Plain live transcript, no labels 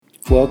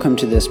Welcome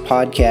to this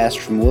podcast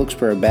from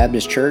Wilkesboro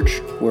Baptist Church,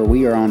 where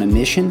we are on a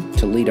mission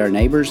to lead our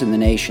neighbors and the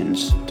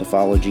nations to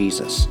follow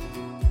Jesus.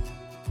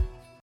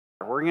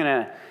 We're going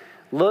to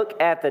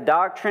look at the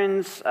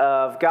doctrines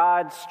of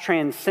God's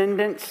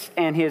transcendence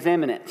and His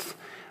immanence.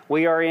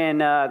 We are in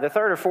the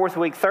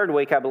third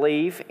week, I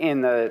believe,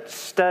 in the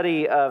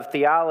study of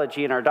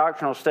theology, in our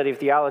doctrinal study of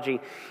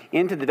theology,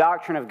 into the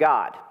doctrine of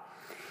God.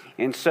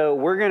 And so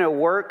we're going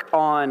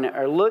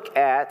to look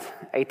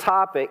at a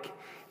topic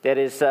that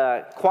is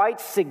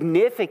quite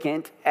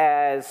significant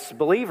as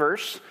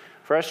believers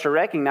for us to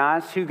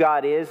recognize who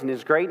God is and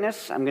His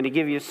greatness. I'm going to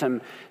give you some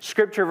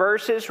scripture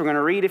verses. We're going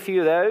to read a few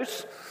of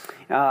those,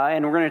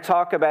 and we're going to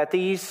talk about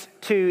these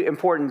two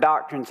important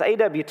doctrines.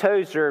 A.W.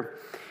 Tozer,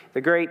 the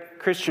great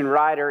Christian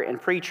writer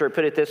and preacher,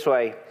 put it this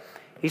way.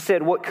 He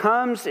said, "What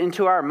comes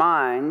into our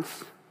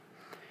minds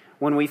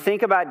when we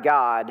think about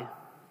God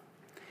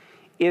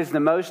is the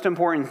most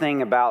important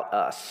thing about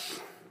us."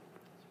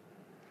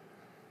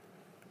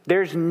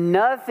 There's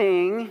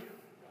nothing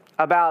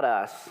about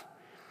us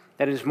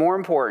that is more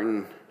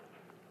important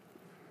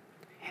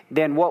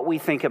than what we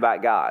think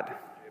about God.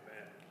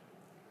 Amen.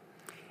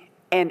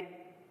 And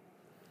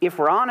if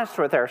we're honest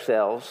with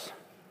ourselves,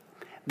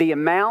 the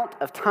amount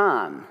of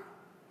time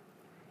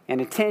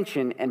and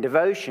attention and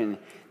devotion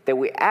that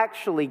we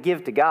actually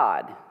give to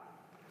God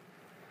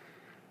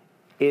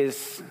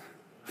is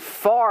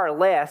far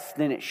less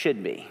than it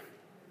should be.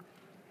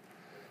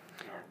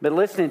 But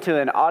listening to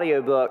an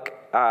audiobook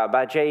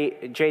by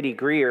J.D.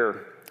 Greear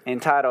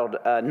entitled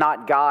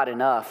Not God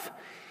Enough.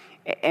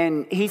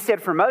 And he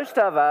said, for most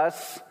of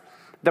us,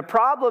 the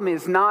problem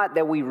is not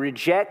that we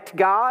reject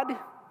God,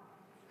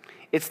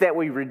 it's that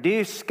we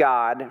reduce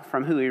God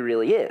from who He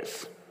really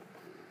is.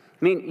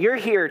 I mean, you're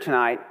here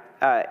tonight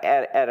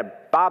at a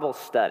Bible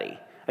study,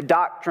 a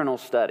doctrinal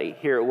study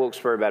here at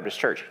Wilkesboro Baptist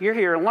Church. You're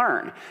here to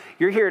learn.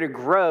 You're here to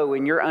grow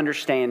in your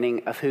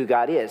understanding of who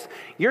God is.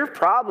 Your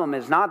problem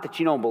is not that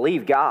you don't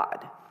believe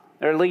God,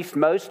 or at least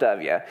most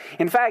of you.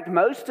 In fact,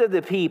 most of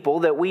the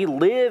people that we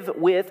live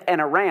with and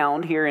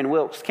around here in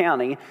Wilkes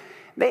County,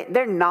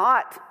 they're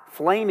not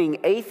flaming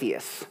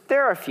atheists.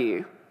 There are a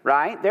few,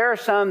 right? There are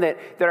some that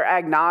are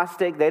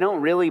agnostic. They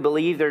don't really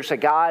believe there's a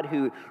God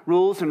who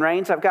rules and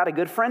reigns. I've got a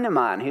good friend of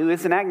mine who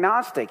is an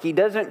agnostic. He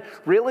doesn't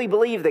really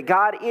believe that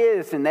God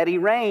is and that He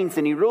reigns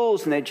and He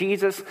rules and that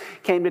Jesus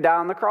came to die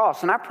on the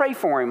cross. And I pray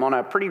for him on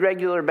a pretty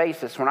regular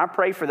basis. When I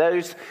pray for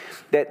those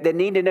that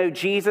need to know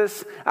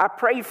Jesus, I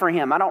pray for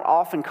him. I don't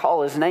often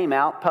call his name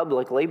out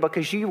publicly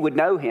because you would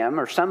know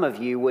him, or some of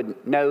you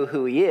would know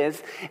who he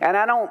is. And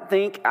I don't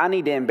think I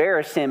need to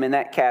embarrass him in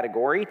that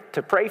category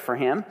to pray for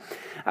him.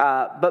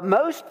 But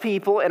most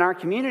people in our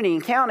community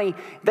and county,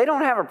 they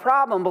don't have a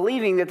problem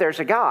believing that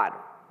there's a God.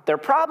 Their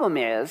problem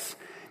is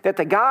that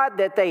the God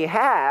that they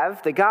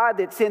have, the God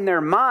that's in their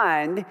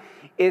mind,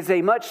 is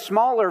a much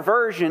smaller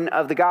version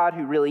of the God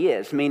who really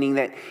is, meaning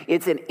that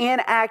it's an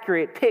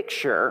inaccurate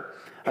picture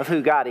of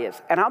who God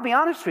is. And I'll be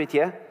honest with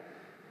you,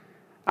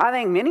 I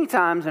think many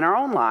times in our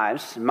own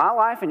lives, my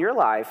life and your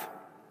life,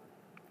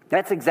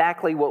 that's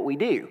exactly what we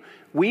do.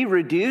 We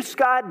reduce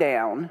God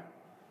down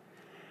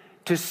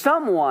to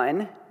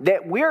someone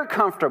that we're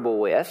comfortable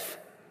with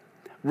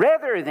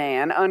rather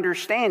than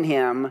understand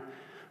Him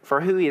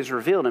for who He has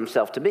revealed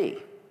Himself to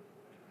be.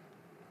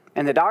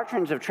 And the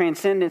doctrines of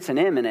transcendence and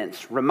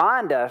immanence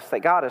remind us that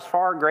God is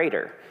far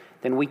greater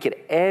than we could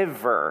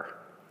ever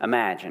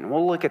imagine.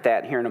 We'll look at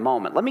that here in a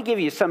moment. Let me give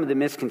you some of the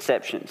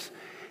misconceptions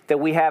that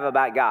we have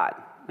about God.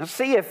 Let's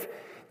see if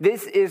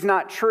this is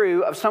not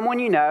true of someone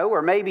you know,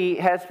 or maybe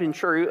has been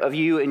true of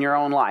you in your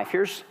own life.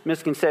 Here's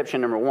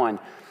misconception number one.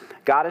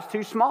 God is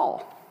too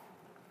small.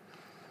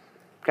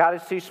 God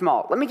is too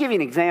small. Let me give you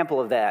an example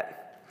of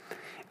that.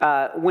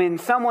 When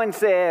someone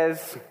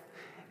says,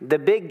 the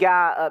big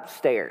guy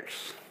upstairs,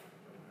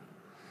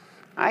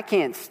 I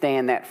can't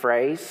stand that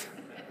phrase.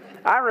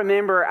 I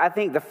remember, I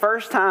think the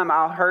first time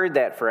I heard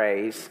that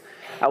phrase,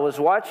 I was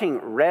watching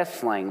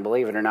wrestling,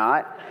 believe it or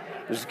not.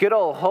 It was good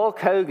old Hulk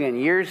Hogan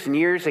years and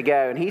years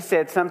ago, and he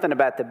said something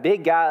about the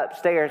big guy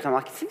upstairs. I'm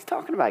like, is he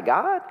talking about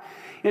God?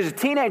 As a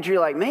teenager,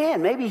 you're like,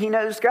 man, maybe he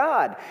knows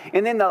God.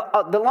 And then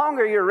the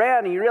longer you're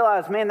around and you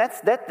realize, man,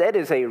 that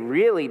is a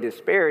really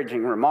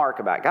disparaging remark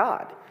about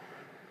God.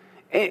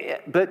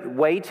 But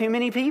way too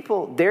many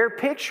people, their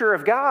picture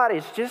of God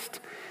is just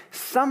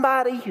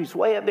somebody who's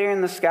way up there in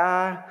the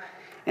sky,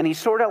 and He's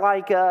sort of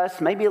like us,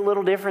 maybe a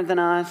little different than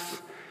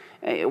us,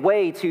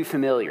 way too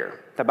familiar.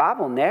 The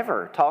Bible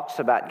never talks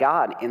about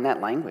God in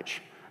that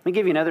language. Let me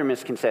give you another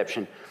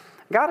misconception.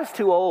 God is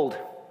too old.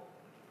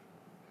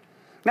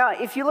 Now,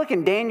 if you look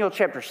in Daniel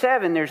chapter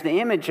 7, there's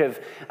the image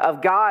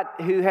of God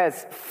who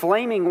has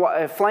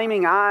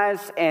flaming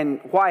eyes and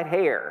white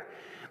hair.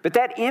 But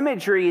that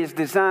imagery is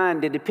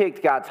designed to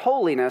depict God's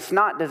holiness,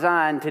 not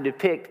designed to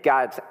depict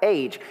God's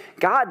age.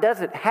 God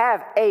doesn't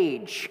have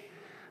age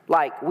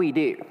like we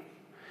do.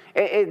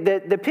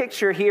 The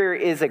picture here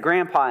is a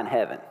grandpa in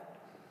heaven.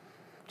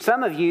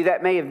 Some of you,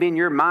 that may have been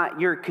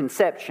your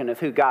conception of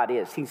who God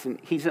is.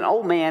 He's an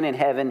old man in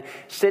heaven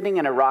sitting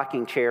in a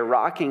rocking chair,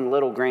 rocking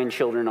little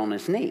grandchildren on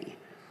his knee.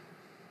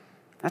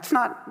 That's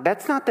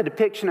not the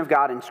depiction of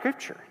God in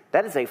Scripture.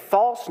 That is a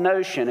false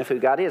notion of who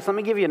God is. Let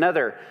me give you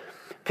another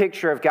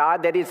picture of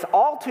God that is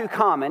all too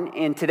common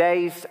in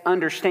today's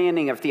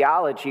understanding of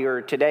theology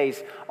or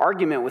today's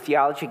argument with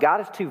theology.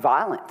 God is too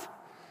violent.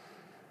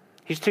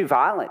 He's too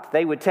violent.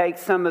 They would take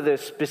some of the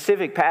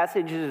specific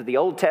passages of the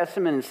Old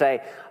Testament and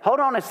say, hold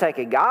on a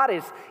second, God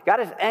is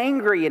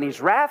angry and he's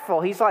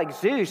wrathful. He's like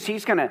Zeus.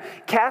 He's going to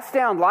cast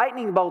down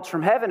lightning bolts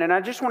from heaven. And I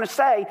just want to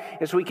say,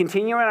 as we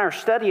continue in our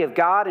study of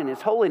God and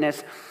his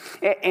holiness,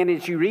 and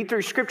as you read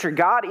through Scripture,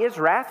 God is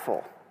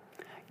wrathful.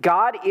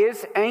 God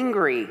is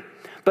angry.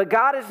 But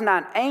God is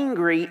not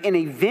angry in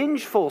a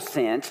vengeful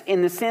sense,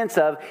 in the sense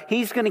of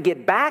he's going to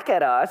get back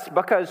at us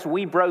because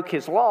we broke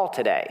his law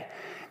today.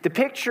 The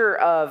picture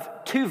of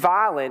too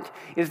violent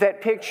is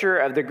that picture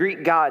of the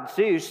Greek god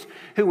Zeus,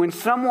 who when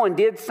someone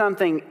did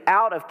something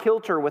out of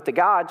kilter with the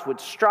gods would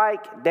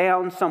strike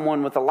down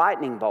someone with a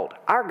lightning bolt.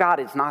 Our God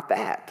is not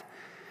that.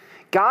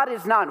 God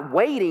is not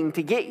waiting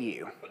to get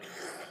you.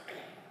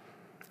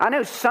 I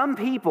know some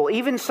people,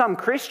 even some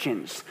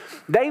Christians,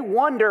 they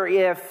wonder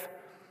if,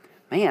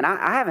 man,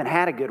 I haven't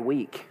had a good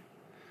week.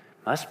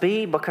 Must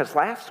be because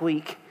last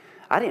week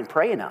I didn't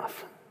pray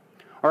enough.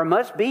 Or it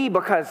must be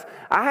because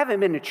I haven't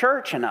been to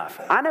church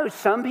enough. I know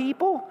some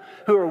people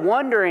who are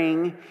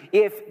wondering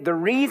if the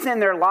reason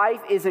their life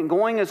isn't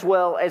going as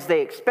well as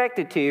they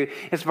expected to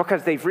is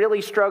because they've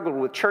really struggled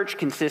with church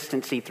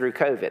consistency through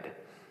COVID.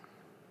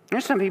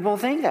 There's some people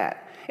who think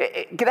that.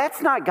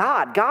 That's not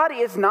God. God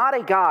is not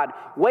a God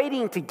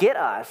waiting to get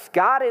us.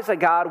 God is a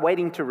God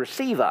waiting to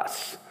receive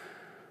us.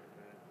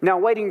 Now,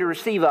 waiting to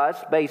receive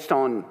us based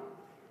on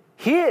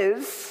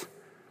his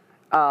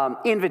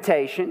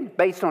invitation,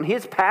 based on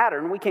his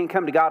pattern. We can't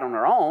come to God on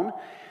our own,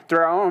 through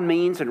our own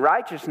means and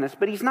righteousness,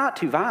 but he's not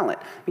too violent.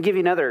 Let me give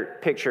you another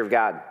picture of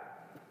God.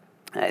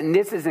 And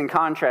this is in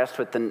contrast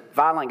with the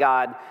violent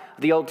God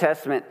of the Old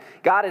Testament.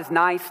 God is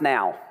nice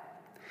now.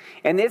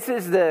 And this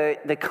is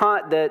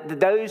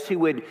those who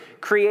would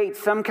create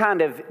some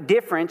kind of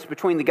difference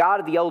between the God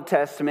of the Old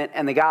Testament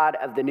and the God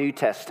of the New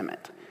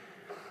Testament.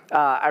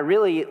 I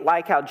really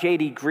like how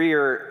J.D.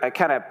 Greer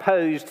kind of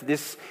posed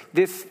this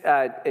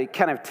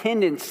kind of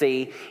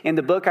tendency in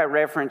the book I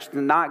referenced,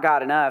 Not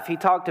God Enough. He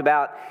talked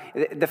about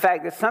the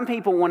fact that some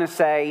people want to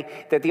say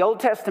that the Old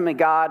Testament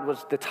God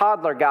was the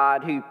toddler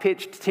God who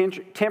pitched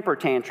temper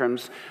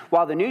tantrums,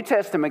 while the New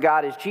Testament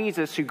God is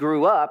Jesus who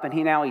grew up and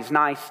he's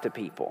nice to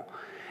people.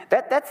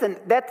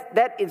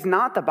 That is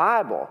not the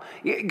Bible.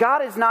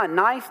 God is not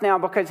nice now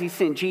because he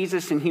sent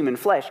Jesus in human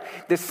flesh.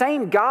 The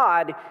same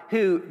God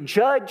who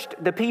judged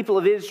the people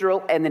of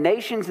Israel and the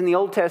nations in the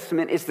Old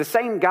Testament is the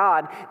same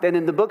God that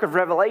in the book of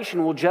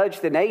Revelation will judge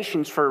the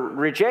nations for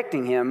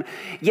rejecting him.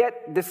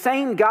 Yet the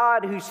same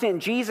God who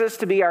sent Jesus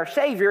to be our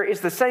Savior is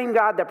the same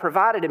God that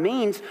provided a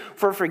means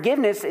for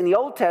forgiveness in the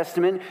Old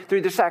Testament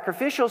through the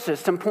sacrificial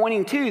system,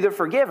 pointing to the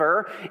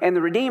forgiver and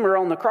the Redeemer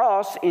on the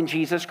cross in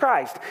Jesus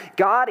Christ.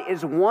 God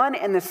is one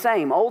and the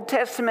same, Old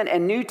Testament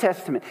and New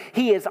Testament.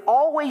 He has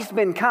always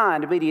been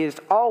kind, but he has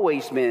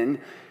always been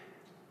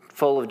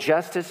full of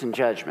justice and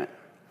judgment.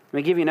 Let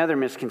me give you another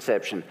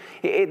misconception.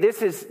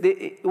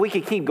 We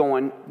could keep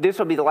going. This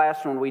will be the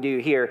last one we do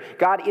here.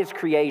 God is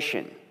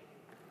creation.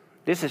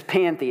 This is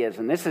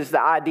pantheism. This is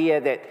the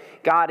idea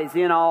that God is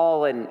in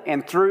all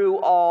and through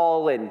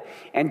all,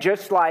 and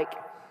just like,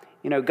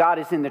 God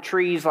is in the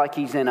trees like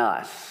he's in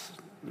us.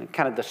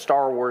 Kind of the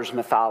Star Wars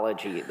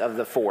mythology of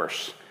the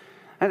Force.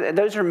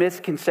 Those are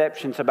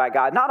misconceptions about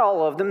God. Not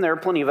all of them. There are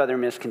plenty of other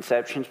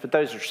misconceptions, but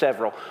those are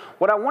several.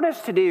 What I want us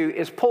to do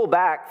is pull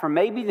back from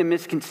maybe the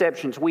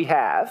misconceptions we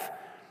have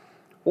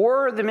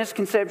or the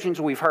misconceptions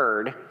we've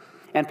heard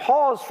and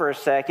pause for a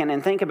second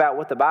and think about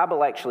what the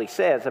Bible actually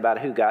says about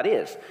who God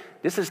is.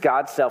 This is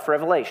God's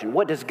self-revelation.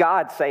 What does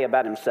God say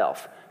about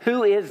himself?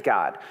 Who is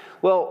God?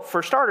 Well,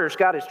 for starters,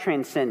 God is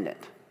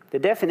transcendent. The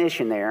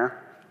definition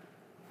there,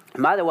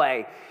 and by the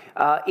way,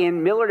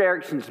 in Millard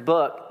Erickson's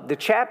book, the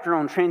chapter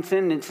on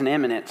transcendence and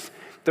immanence,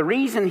 the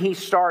reason he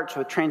starts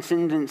with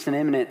transcendence and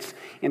immanence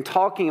in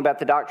talking about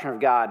the doctrine of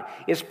God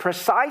is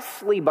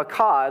precisely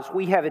because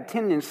we have a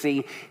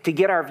tendency to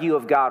get our view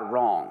of God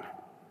wrong.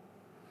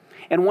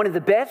 And one of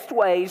the best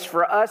ways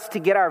for us to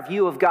get our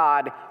view of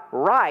God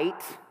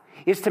right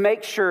is to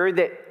make sure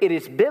that it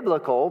is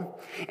biblical,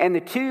 and the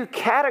two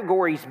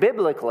categories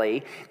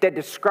biblically that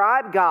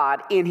describe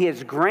God in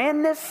his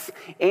grandness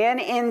and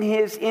in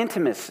his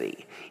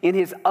intimacy, in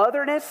his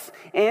otherness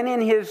and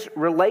in his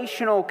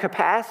relational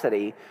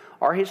capacity,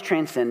 are his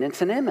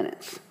transcendence and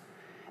immanence.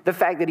 The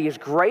fact that he is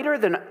greater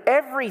than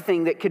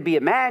everything that could be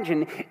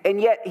imagined, and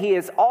yet he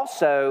is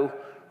also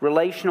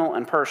relational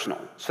and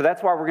personal. So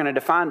that's why we're going to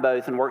define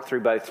both and work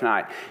through both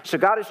tonight. So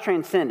God is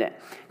transcendent.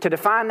 To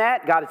define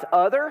that, God is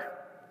other.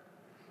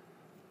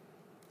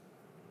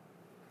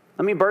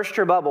 Let me burst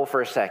your bubble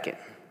for a second.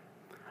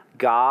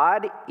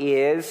 God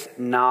is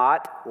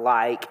not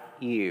like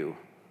you.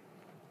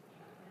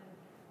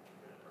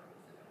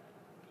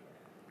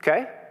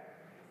 Okay?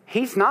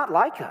 He's not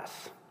like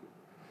us.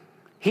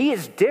 He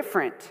is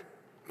different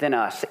than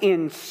us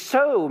in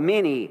so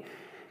many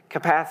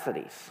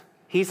capacities.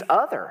 He's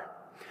other.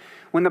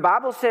 When the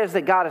Bible says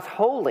that God is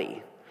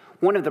holy,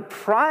 one of the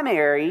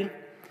primary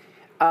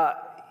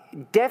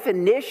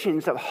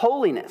definitions of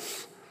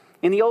holiness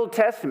in the Old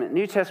Testament,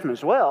 New Testament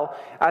as well,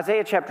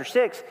 Isaiah chapter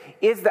 6,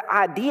 is the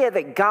idea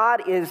that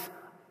God is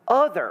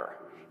other.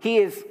 He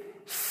is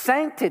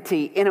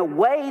sanctity in a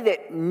way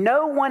that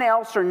no one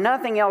else or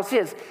nothing else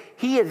is.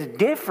 He is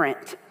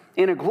different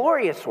in a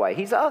glorious way.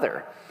 He's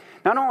other.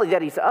 Not only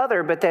that he's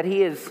other, but that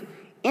he is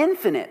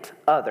infinite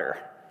other.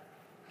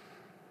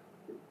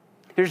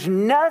 There's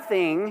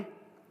nothing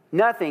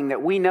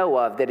that we know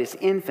of that is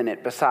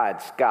infinite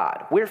besides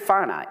God. We're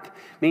finite,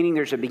 meaning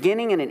there's a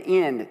beginning and an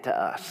end to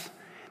us.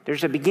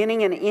 There's a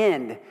beginning and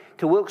end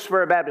to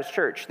Wilkesboro Baptist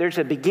Church. There's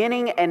a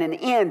beginning and an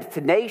end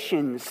to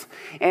nations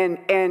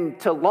and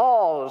to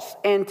laws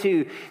and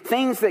to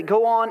things that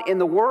go on in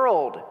the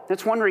world.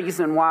 That's one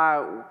reason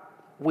why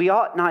we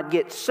ought not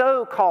get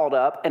so caught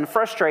up and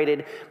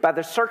frustrated by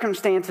the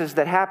circumstances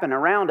that happen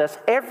around us.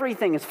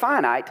 Everything is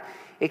finite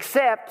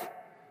except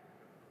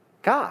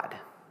God.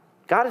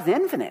 God is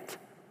infinite.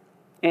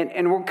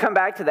 And we'll come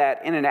back to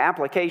that in an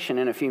application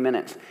in a few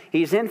minutes.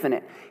 He's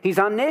infinite. He's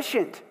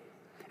omniscient.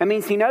 That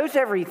means he knows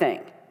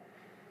everything.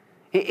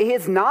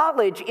 His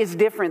knowledge is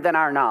different than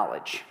our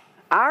knowledge.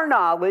 Our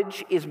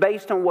knowledge is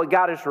based on what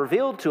God has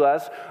revealed to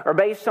us or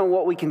based on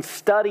what we can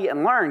study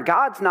and learn.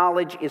 God's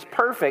knowledge is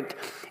perfect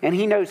and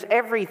he knows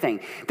everything.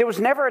 There was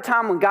never a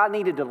time when God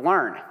needed to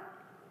learn.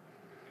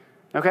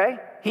 Okay?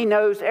 He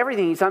knows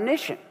everything. He's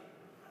omniscient.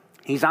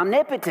 He's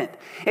omnipotent.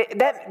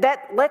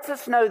 That lets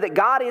us know that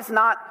God is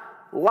not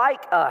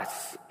like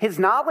us. His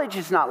knowledge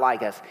is not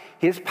like us.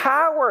 His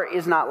power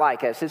is not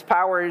like us. His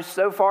power is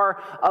so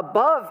far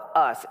above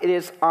us. It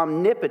is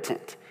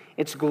omnipotent.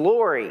 It's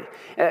glory.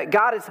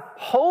 God is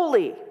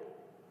holy.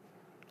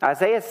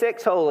 Isaiah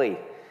 6, holy.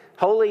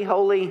 Holy,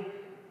 holy,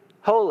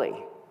 holy.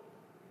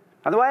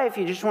 By the way, if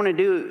you just want to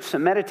do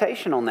some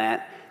meditation on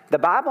that, the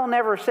Bible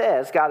never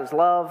says God is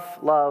love,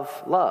 love,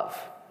 love.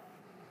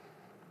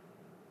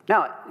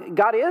 Now,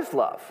 God is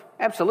love,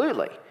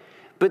 absolutely.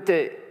 But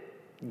the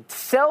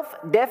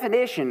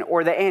self-definition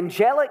or the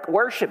angelic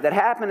worship that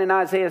happened in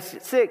Isaiah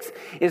 6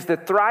 is the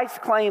thrice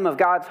claim of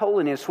God's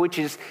holiness, which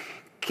is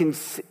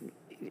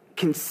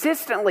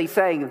consistently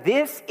saying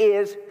this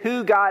is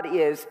who God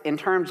is in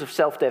terms of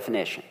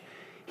self-definition.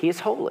 He is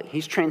holy.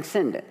 He's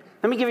transcendent.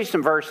 Let me give you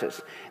some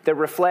verses that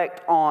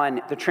reflect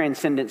on the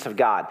transcendence of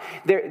God.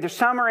 There's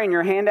some are in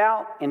your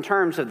handout in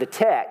terms of the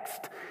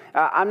text.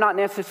 I'm not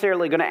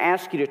necessarily going to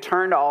ask you to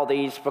turn to all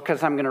these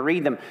because I'm going to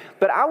read them.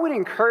 But I would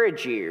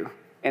encourage you,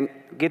 and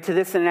get to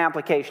this in an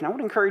application, I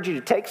would encourage you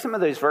to take some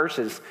of those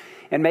verses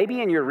and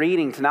maybe in your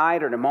reading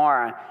tonight or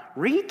tomorrow,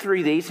 read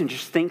through these and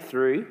just think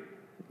through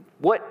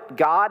what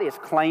God is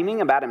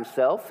claiming about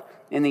himself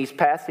in these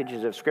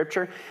passages of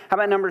Scripture. How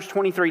about Numbers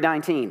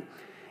 23:19?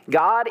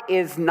 God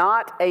is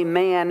not a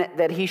man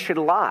that he should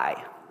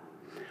lie,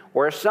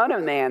 or a son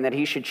of man that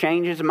he should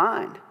change his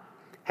mind.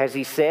 Has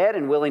he said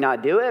and will he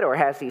not do it? Or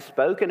has he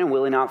spoken and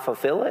will he not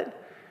fulfill it?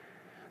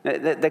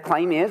 The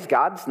claim is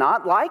God's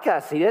not like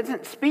us. He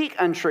doesn't speak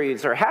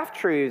untruths or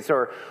half-truths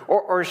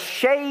or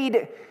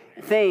shade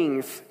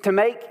things to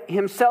make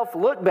himself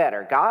look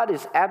better. God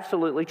is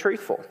absolutely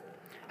truthful.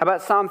 How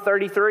about Psalm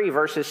 33,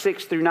 verses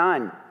 6 through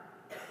 9?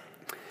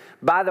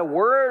 By the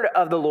word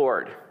of the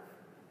Lord,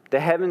 the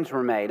heavens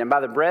were made, and by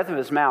the breath of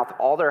his mouth,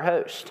 all their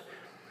host.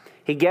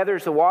 He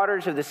gathers the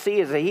waters of the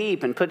sea as a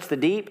heap and puts the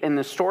deep in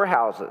the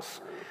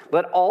storehouses.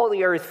 Let all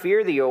the earth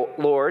fear the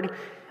Lord.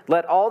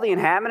 Let all the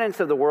inhabitants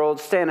of the world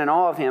stand in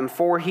awe of him,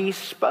 for he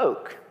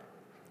spoke,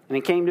 and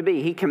it came to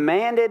be. He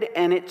commanded,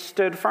 and it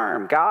stood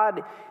firm.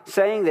 God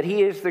saying that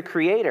he is the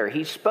creator.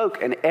 He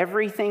spoke, and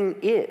everything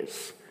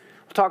is.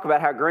 We'll talk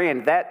about how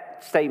grand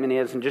that statement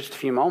is in just a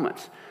few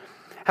moments.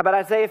 How about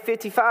Isaiah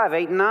 55,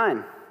 8 and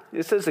 9?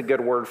 This is a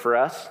good word for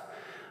us.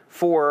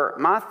 For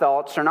my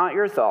thoughts are not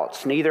your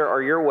thoughts, neither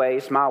are your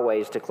ways my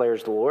ways,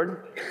 declares the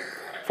Lord.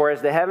 For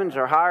as the heavens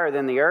are higher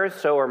than the earth,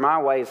 so are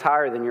my ways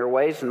higher than your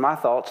ways, and my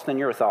thoughts than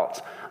your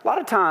thoughts. A lot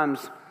of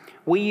times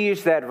we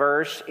use that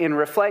verse in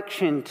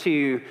reflection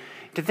to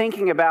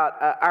thinking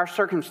about our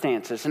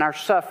circumstances and our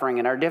suffering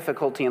and our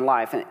difficulty in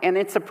life. And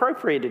it's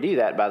appropriate to do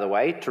that, by the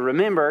way, to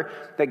remember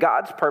that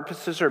God's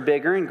purposes are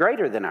bigger and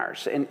greater than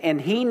ours.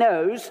 And he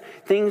knows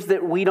things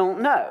that we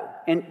don't know.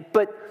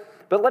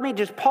 But let me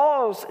just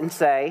pause and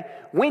say,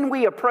 when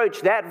we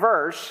approach that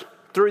verse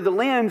through the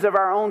lens of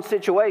our own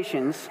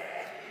situations,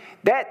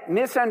 that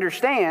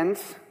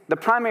misunderstands the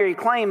primary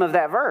claim of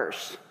that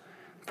verse.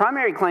 The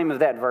primary claim of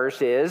that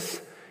verse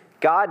is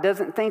God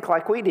doesn't think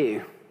like we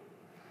do.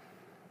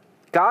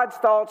 God's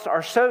thoughts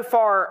are so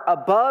far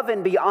above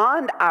and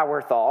beyond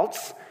our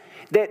thoughts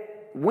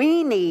that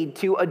we need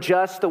to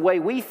adjust the way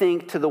we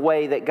think to the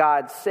way that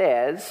God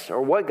says,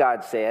 or what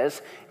God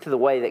says, to the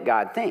way that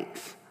God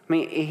thinks. I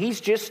mean, he's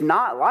just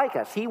not like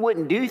us. He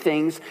wouldn't do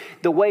things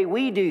the way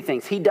we do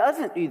things. He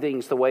doesn't do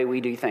things the way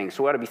we do things.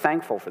 So we ought to be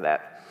thankful for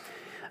that.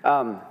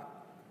 How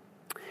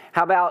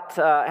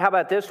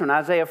about this one?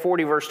 Isaiah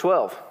 40, verse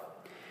 12.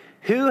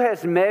 Who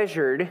has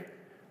measured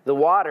the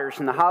waters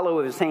in the hollow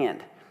of his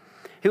hand?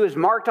 Who has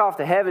marked off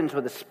the heavens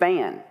with a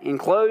span,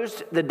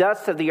 enclosed the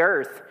dust of the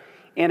earth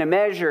in a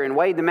measure, and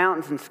weighed the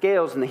mountains in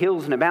scales and the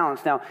hills in a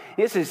balance? Now,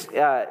 this is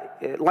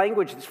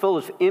language that's full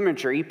of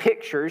imagery,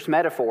 pictures,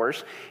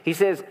 metaphors. He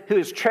says, who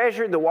has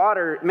measured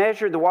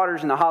the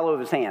waters in the hollow of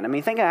his hand. I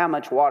mean, think of how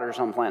much water is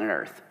on planet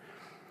Earth.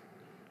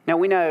 Now,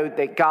 we know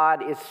that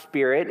God is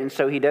spirit, and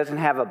so he doesn't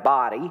have a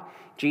body.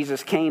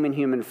 Jesus came in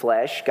human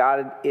flesh.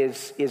 God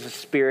is a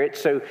spirit.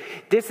 So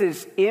this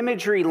is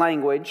imagery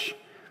language.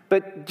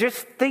 But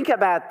just think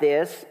about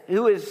this.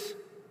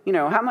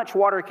 How much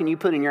water can you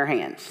put in your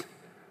hands?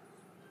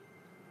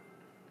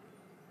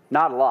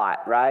 Not a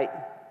lot, right?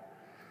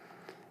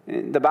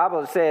 The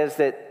Bible says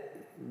that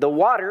the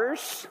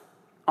waters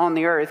on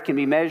the earth can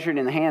be measured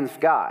in the hands of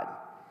God.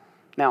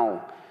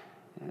 Now,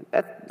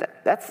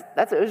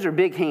 those are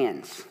big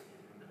hands.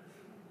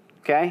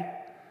 Okay?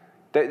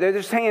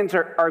 Those hands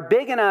are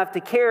big enough to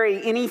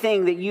carry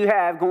anything that you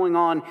have going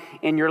on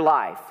in your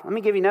life. Let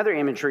me give you another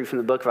imagery from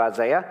the book of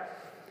Isaiah.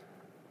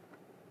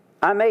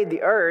 I made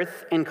the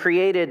earth and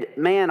created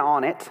man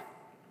on it.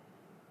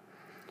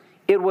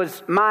 It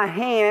was my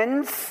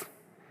hands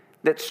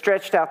that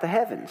stretched out the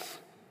heavens.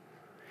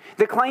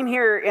 The claim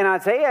here in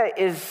Isaiah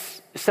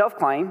is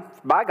self-claim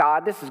by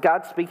God. This is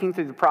God speaking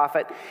through the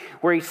prophet,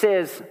 where he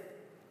says,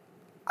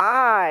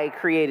 I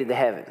created the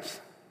heavens.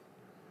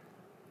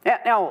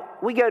 Now,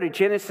 we go to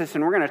Genesis,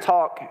 and we're going to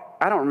talk,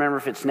 I don't remember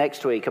if it's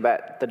next week,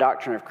 about the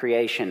doctrine of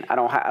creation. I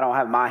don't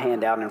have my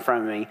handout in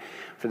front of me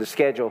for the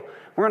schedule.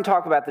 We're going to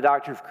talk about the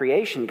doctrine of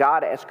creation,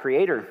 God as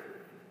creator.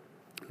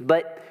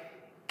 But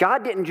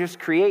God didn't just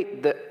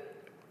create the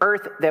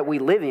earth that we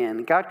live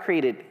in. God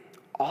created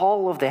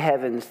all of the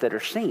heavens that are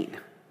seen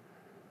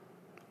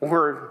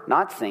or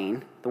not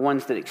seen, the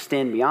ones that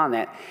extend beyond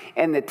that.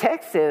 And the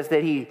text says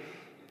that he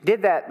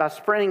did that by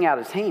spreading out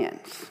his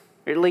hands.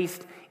 Or at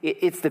least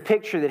it's the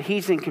picture that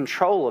he's in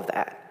control of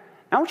that.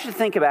 I want you to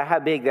think about how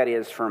big that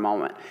is for a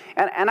moment.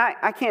 And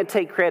I can't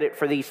take credit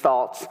for these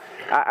thoughts.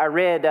 I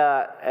read,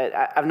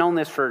 I've known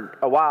this for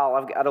a while.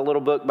 I've got a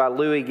little book by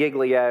Louis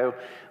Giglio,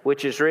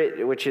 which is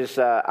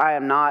I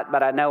Am Not,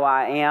 But I Know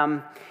I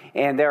Am.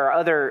 And there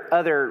are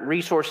other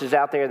resources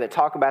out there that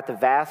talk about the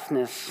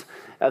vastness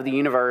of the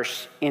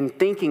universe in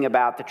thinking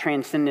about the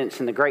transcendence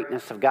and the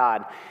greatness of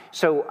God.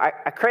 So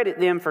I credit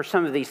them for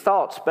some of these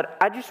thoughts. But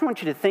I just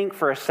want you to think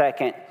for a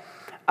second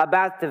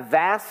about the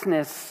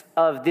vastness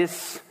of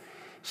this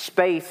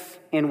space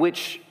in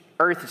which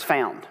Earth is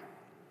found.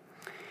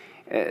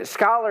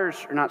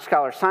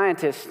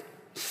 Scientists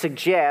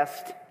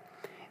suggest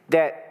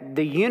that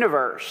the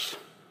universe,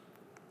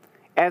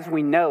 as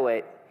we know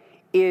it,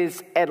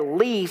 is at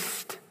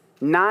least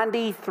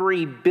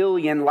 93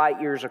 billion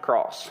light years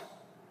across.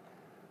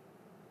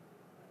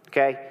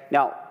 Okay?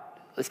 Now,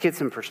 let's get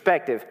some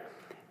perspective.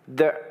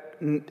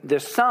 The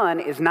sun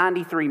is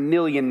 93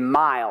 million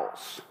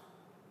miles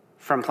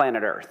from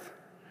planet Earth.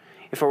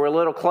 If it were a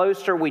little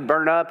closer, we'd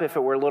burn up. If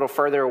it were a little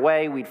further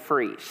away, we'd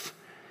freeze.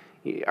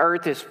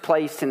 Earth is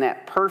placed in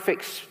that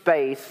perfect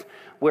space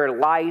where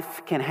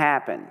life can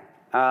happen.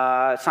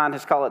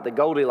 Scientists call it the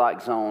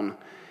Goldilocks zone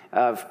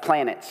of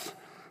planets.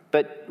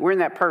 But we're in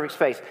that perfect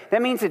space.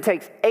 That means it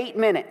takes 8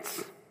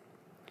 minutes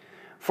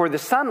for the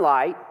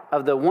sunlight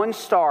of the one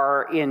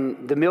star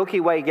in the Milky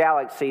Way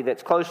galaxy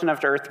that's close enough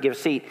to Earth to give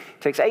us heat.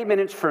 It takes 8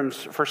 minutes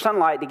for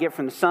sunlight to get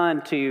from the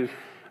sun to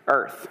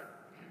Earth.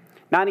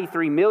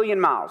 93 million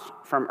miles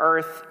from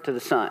Earth to the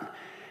sun.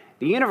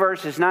 The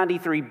universe is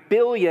 93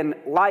 billion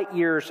light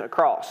years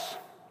across.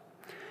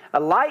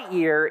 A light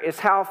year is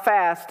how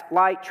fast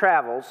light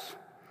travels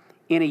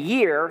in a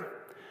year,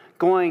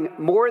 going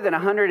more than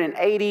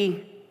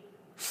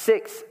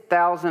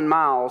 186,000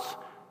 miles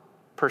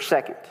per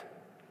second.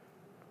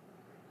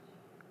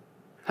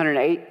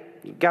 108?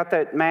 You got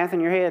that math in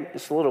your head?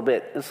 It's a little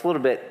bit.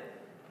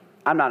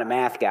 I'm not a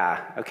math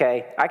guy,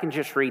 okay? I can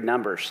just read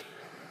numbers.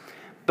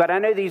 But I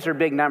know these are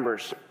big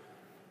numbers.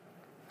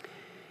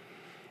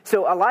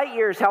 So a light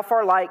year is how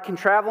far light can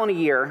travel in a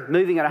year,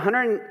 moving at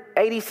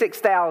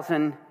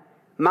 186,000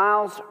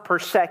 miles per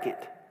second.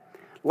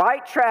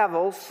 Light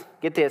travels,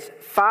 get this,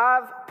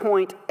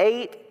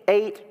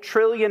 5.88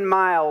 trillion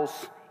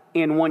miles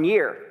in 1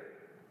 year.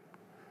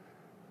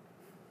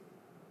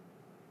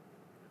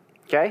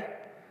 Okay?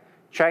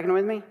 Tracking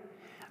with me?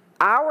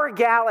 Our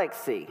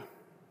galaxy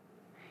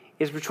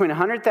is between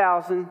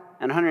 100,000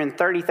 and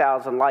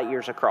 130,000 light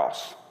years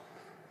across.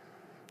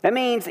 That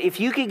means if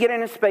you could get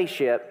in a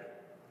spaceship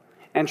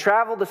and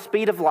travel the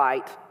speed of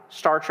light,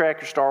 Star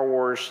Trek or Star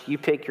Wars, you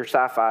pick your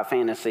sci-fi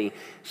fantasy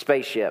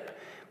spaceship.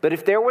 But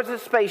if there was a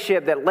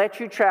spaceship that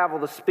let you travel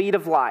the speed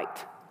of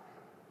light,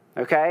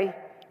 okay,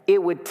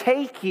 it would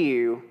take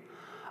you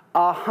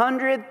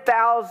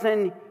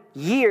 100,000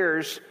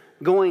 years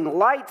going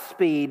light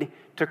speed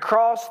to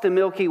cross the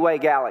Milky Way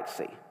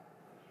galaxy.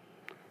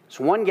 It's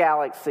one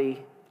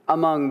galaxy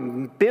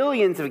among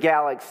billions of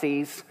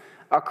galaxies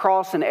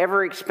across an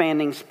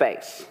ever-expanding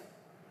space.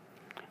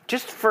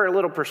 just for a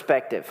little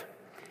perspective,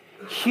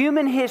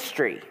 human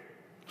history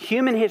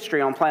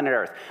on planet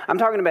Earth, I'm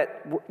talking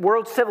about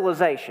world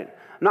civilization.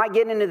 I'm not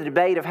getting into the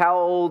debate of how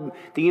old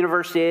the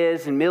universe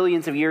is and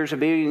millions of years or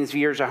billions of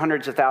years or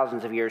hundreds of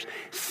thousands of years.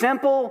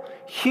 Simple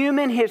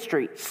human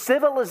history,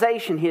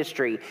 civilization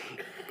history,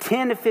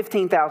 10 to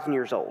 15,000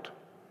 years old.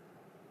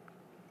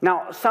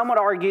 Now, some would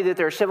argue that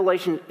there are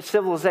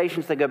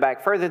civilizations that go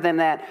back further than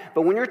that,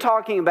 but when you're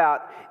talking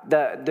about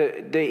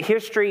the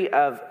history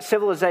of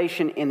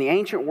civilization in the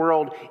ancient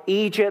world,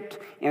 Egypt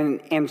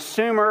and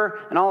Sumer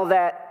and all of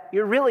that,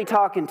 you're really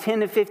talking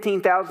 10 to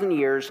 15,000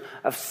 years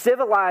of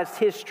civilized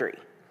history.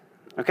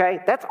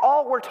 Okay? That's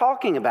all we're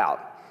talking about.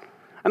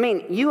 I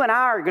mean, you and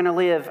I are going to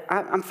live,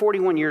 I'm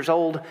 41 years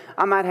old,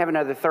 I might have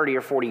another 30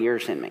 or 40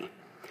 years in me.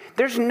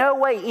 There's no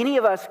way any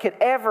of us could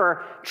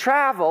ever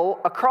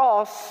travel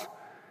across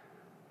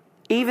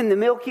even the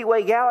Milky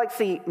Way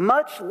galaxy,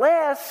 much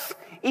less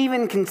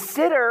even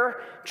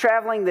consider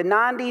traveling the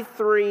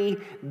 93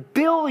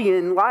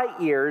 billion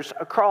light years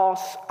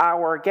across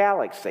our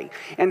galaxy.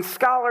 And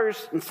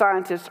scholars and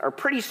scientists are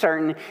pretty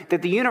certain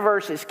that the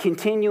universe is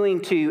continuing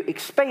to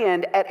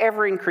expand at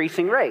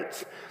ever-increasing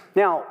rates.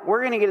 Now, we're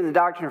going to get into the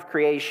doctrine of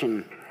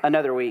creation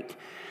another week,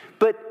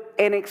 but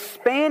an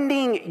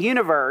expanding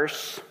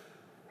universe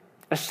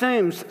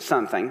assumes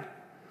something.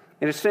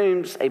 It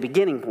assumes a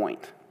beginning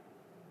point,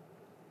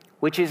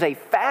 which is a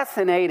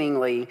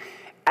fascinatingly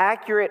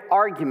accurate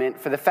argument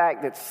for the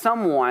fact that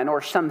someone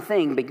or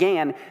something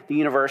began the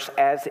universe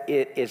as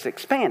it is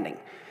expanding.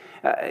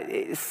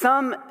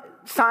 Some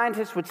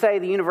scientists would say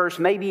the universe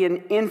may be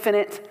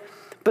infinite,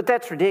 but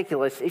that's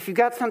ridiculous. If you've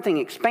got something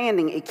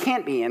expanding, it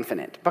can't be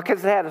infinite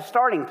because it had a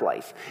starting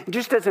place. It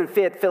just doesn't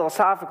fit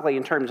philosophically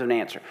in terms of an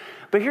answer.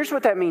 But here's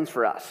what that means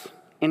for us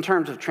in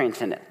terms of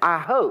transcendent. I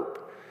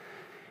hope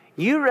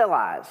you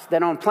realize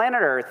that on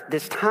planet Earth,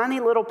 this tiny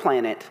little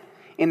planet,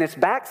 in this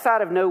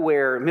backside of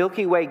nowhere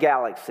Milky Way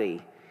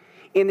galaxy,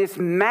 in this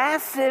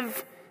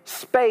massive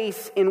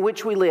space in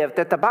which we live,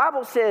 that the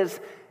Bible says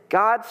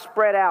God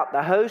spread out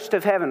the host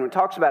of heaven. When it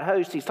talks about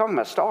host, he's talking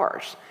about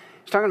stars.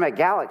 He's talking about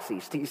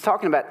galaxies. He's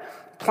talking about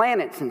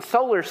planets and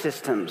solar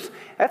systems.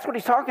 That's what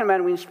he's talking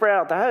about when he spread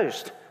out the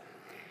host.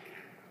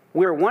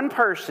 We're one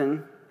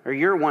person, or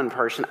you're one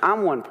person,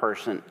 I'm one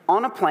person,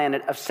 on a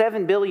planet of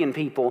 7 billion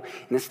people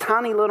in this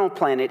tiny little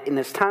planet, in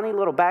this tiny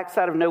little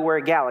backside of nowhere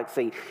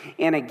galaxy,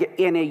 in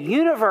a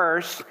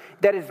universe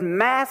that is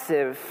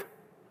massive.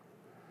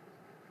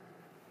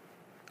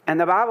 And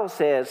the Bible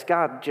says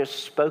God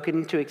just spoke it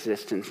into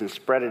existence and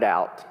spread it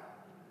out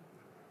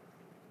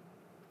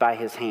by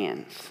his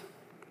hands.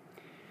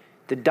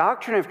 The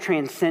doctrine of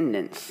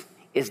transcendence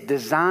is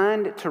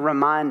designed to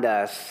remind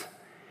us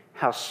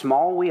how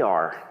small we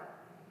are,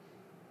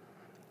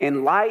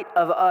 in light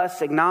of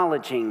us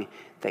acknowledging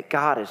that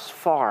God is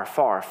far,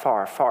 far,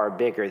 far, far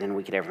bigger than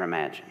we could ever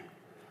imagine.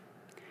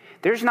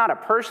 There's not a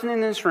person in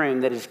this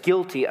room that is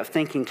guilty of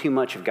thinking too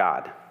much of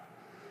God.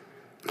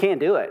 Can't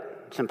do it.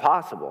 It's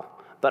impossible.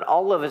 But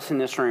all of us in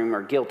this room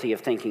are guilty of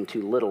thinking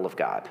too little of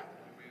God.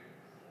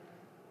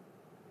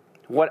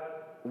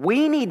 What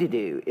we need to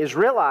do is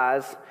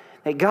realize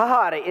that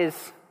God is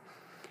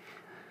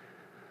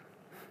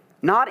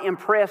not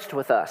impressed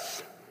with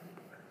us.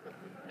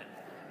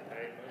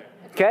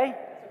 Okay?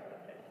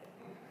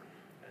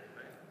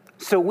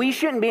 So we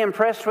shouldn't be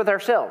impressed with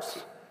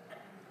ourselves.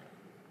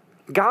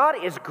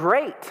 God is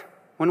great.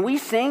 When we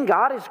sing,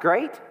 God is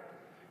great.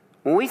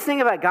 When we sing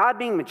about God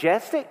being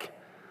majestic,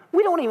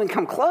 we don't even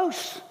come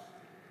close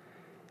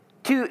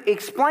to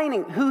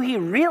explaining who he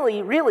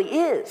really, really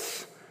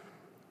is.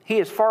 He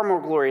is far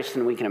more glorious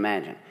than we can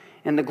imagine.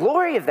 And the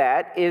glory of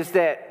that is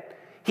that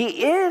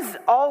he is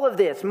all of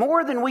this,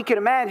 more than we could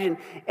imagine,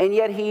 and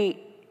yet he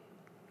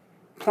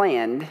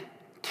planned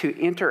to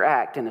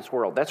interact in this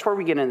world. That's where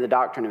we get into the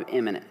doctrine of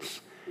immanence.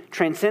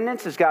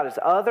 Transcendence is God is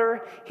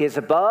other, he is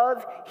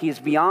above, he is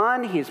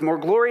beyond, he is more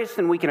glorious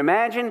than we can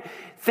imagine.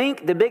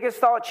 Think the biggest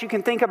thoughts you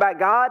can think about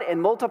God and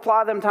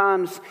multiply them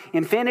times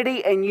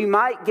infinity, and you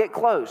might get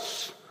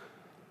close.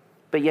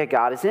 But yet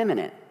God is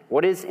immanent.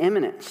 What is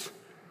immanence?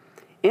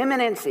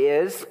 Immanence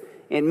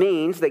it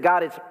means that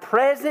God is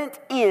present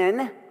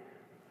in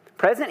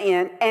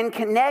and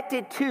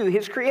connected to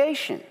his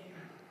creation.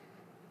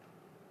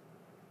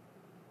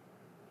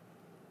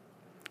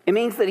 It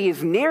means that he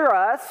is near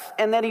us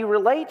and that he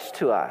relates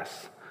to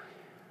us.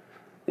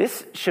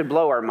 This should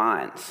blow our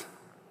minds.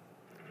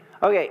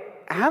 Okay,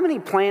 how many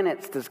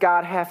planets does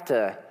God have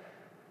to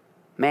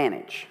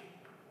manage?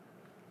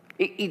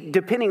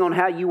 Depending on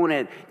how you want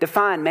to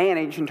define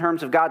manage in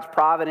terms of God's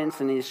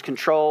providence and his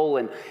control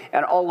and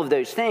all of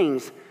those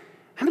things,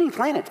 how many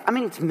planets? I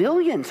mean, it's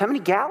millions. How many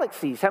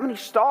galaxies? How many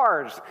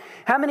stars?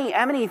 How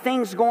many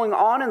things going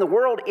on in the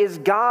world is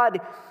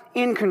God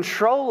in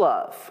control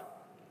of?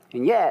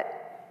 And yet,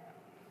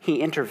 he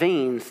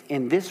intervenes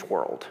in this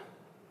world.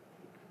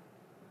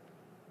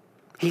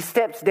 He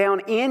steps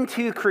down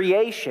into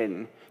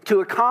creation to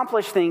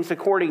accomplish things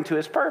according to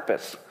his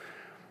purpose.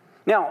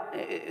 Now,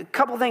 a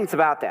couple things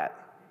about that.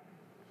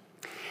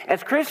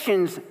 As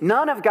Christians,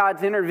 none of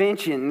God's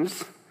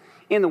interventions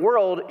in the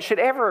world should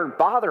ever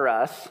bother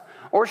us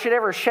or should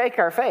ever shake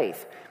our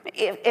faith.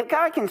 If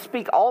God can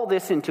speak all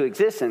this into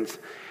existence,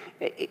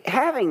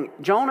 having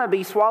Jonah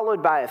be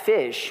swallowed by a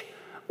fish,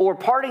 or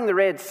parting the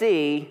Red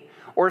Sea,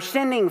 or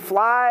sending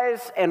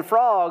flies and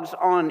frogs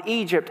on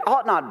Egypt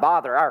ought not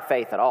bother our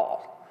faith at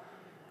all.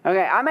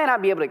 Okay, I may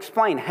not be able to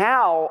explain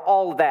how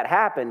all of that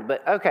happened,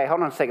 but okay,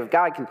 hold on a second. If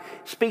God can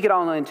speak it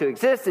all into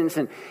existence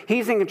and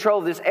He's in control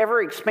of this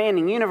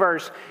ever-expanding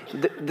universe,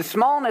 the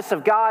smallness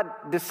of God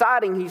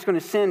deciding He's going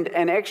to send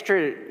an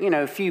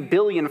extra, few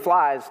billion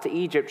flies to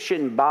Egypt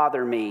shouldn't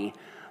bother me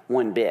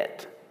one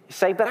bit. You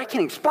say, but I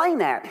can't explain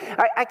that.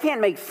 I can't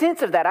make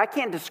sense of that. I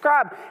can't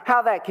describe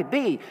how that could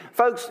be.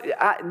 Folks,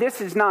 this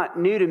is not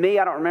new to me.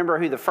 I don't remember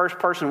who the first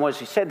person was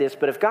who said this,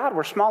 but if God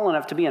were small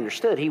enough to be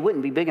understood, He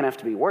wouldn't be big enough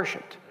to be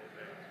worshiped.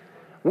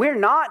 We're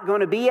not going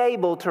to be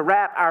able to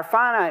wrap our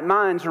finite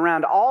minds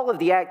around all of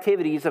the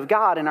activities of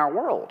God in our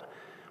world.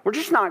 We're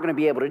just not going to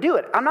be able to do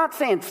it. I'm not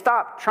saying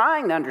stop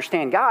trying to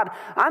understand God.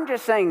 I'm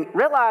just saying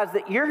realize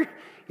that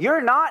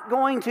you're not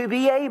going to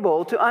be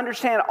able to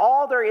understand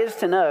all there is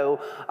to know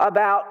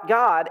about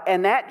God,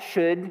 and that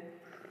should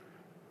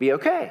be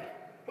okay.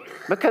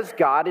 Because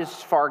God is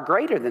far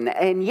greater than that.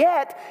 And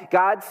yet,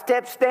 God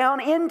steps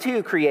down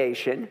into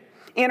creation,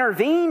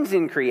 intervenes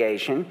in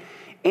creation,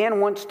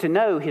 and wants to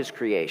know His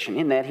creation,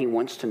 in that He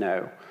wants to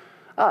know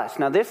us.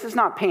 Now, this is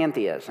not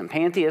pantheism.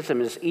 Pantheism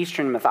is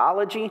Eastern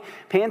mythology.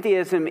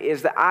 Pantheism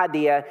is the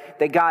idea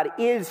that God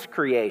is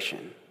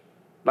creation,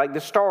 like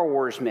the Star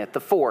Wars myth, the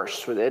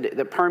Force,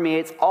 that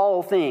permeates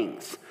all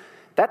things.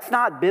 That's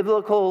not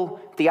biblical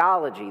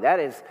theology. That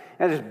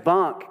is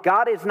bunk.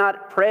 God is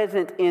not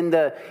present in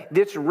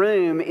this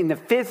room, in the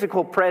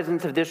physical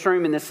presence of this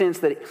room, in the sense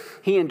that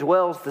He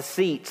indwells the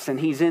seats and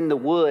He's in the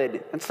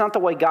wood. That's not the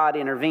way God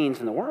intervenes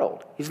in the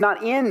world. He's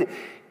not in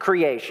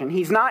creation.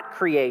 He's not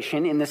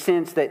creation in the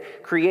sense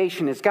that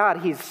creation is God.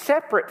 He's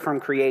separate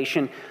from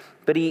creation,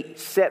 but He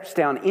steps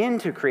down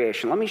into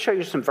creation. Let me show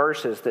you some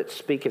verses that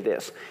speak of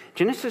this.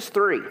 Genesis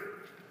 3.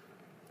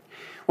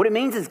 What it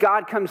means is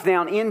God comes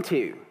down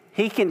into.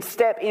 He can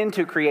step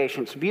into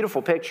creation. It's a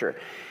beautiful picture.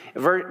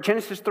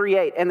 Genesis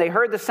 3:8. And they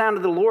heard the sound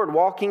of the Lord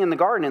walking in the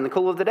garden in the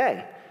cool of the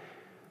day.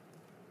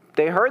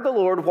 They heard the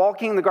Lord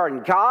walking in the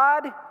garden.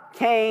 God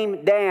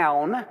came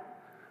down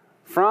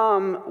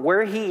from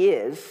where He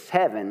is,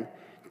 heaven,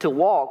 to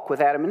walk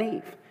with Adam and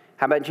Eve.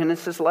 How about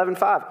Genesis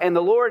 11:5? And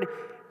the Lord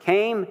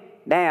came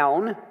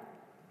down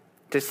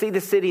to see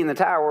the city and the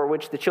tower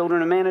which the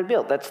children of man had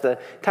built. That's the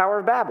Tower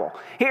of Babel.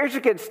 Here's a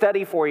good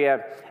study for you.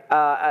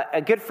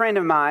 A good friend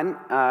of mine,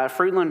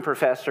 Fruitland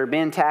professor,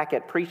 Ben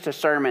Tackett, preached a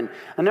sermon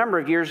a number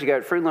of years ago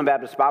at Fruitland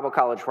Baptist Bible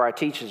College, where I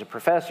teach as a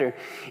professor.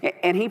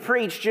 And he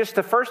preached just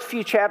the first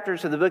few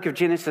chapters of the book of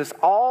Genesis,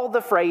 all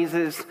the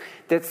phrases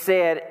that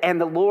said, and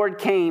the Lord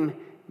came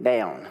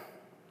down.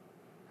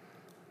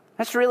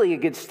 That's really a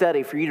good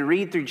study for you to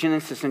read through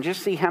Genesis and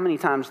just see how many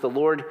times the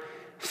Lord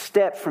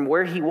stepped from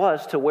where He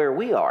was to where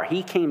we are.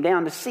 He came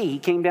down to see. He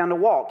came down to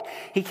walk.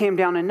 He came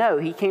down to know.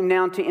 He came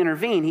down to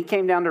intervene. He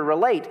came down to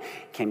relate.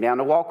 He came down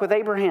to walk with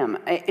Abraham.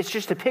 It's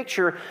just a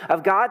picture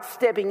of God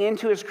stepping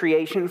into His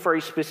creation for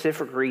a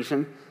specific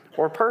reason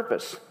or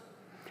purpose.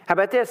 How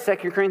about this? 2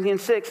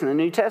 Corinthians 6 in the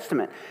New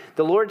Testament.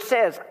 The Lord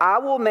says, I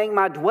will make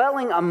my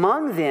dwelling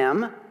among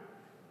them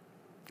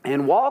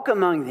and walk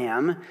among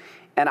them,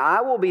 and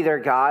I will be their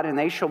God, and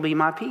they shall be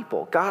my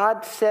people.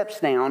 God steps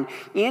down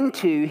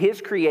into His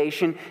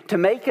creation to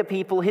make a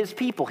people His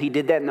people. He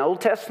did that in the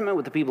Old Testament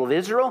with the people of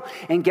Israel.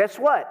 And guess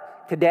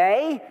what?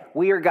 Today,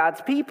 we are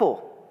God's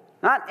people.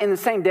 Not in the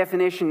same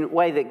definition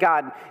way that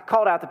God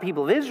called out the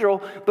people of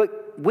Israel,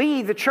 but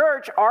we, the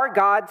church, are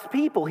God's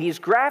people. He's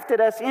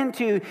grafted us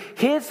into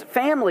His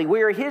family.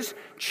 We are His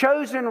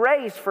chosen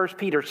race, 1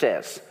 Peter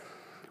says.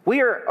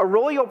 We are a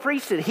royal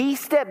priesthood. He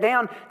stepped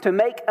down to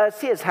make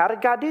us His. How did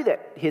God do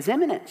that? His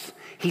immanence.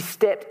 He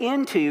stepped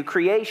into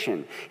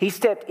creation. He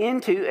stepped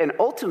into, and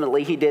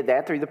ultimately He did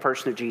that through the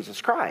person of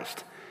Jesus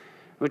Christ,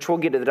 which we'll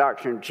get to the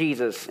doctrine of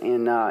Jesus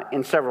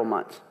in several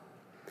months.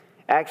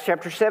 Acts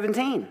chapter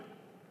 17.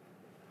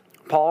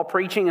 Paul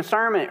preaching a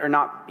sermon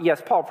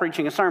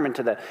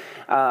to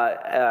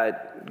the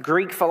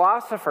Greek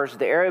philosophers,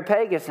 the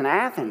Areopagus in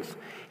Athens.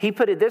 He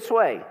put it this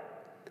way.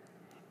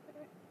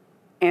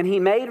 And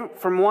he made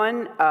from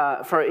one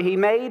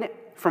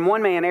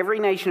man every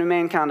nation of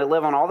mankind to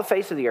live on all the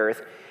face of the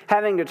earth,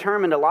 having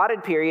determined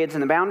allotted periods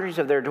and the boundaries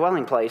of their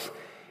dwelling place,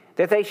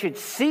 that they should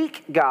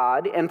seek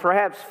God and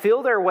perhaps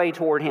feel their way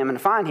toward Him and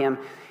find Him.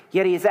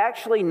 Yet He is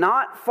actually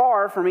not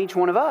far from each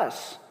one of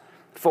us.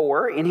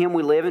 For in Him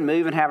we live and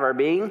move and have our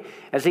being,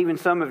 as even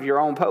some of your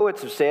own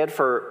poets have said,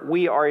 for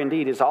we are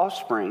indeed His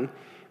offspring.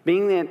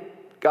 Being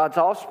that God's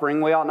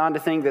offspring, we ought not to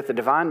think that the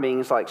divine being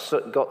is like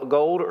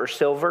gold or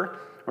silver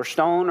or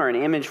stone, or an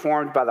image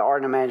formed by the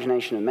art and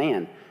imagination of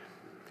man.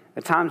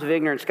 The times of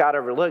ignorance God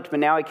overlooked, but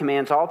now He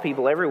commands all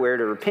people everywhere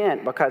to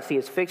repent, because He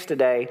has fixed a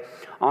day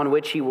on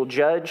which He will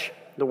judge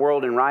the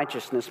world in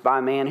righteousness by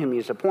a man whom He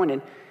has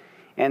appointed,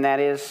 and that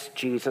is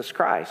Jesus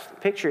Christ. The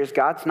picture is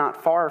God's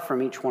not far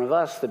from each one of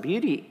us. The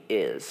beauty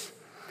is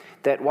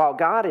that while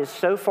God is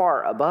so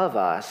far above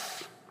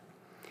us,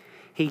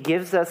 he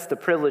gives us the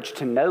privilege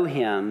to know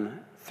him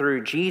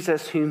through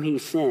Jesus whom he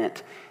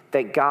sent,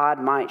 that God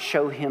might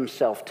show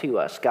himself to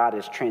us. God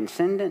is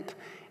transcendent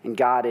and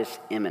God is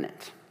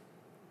immanent.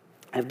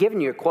 I've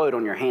given you a quote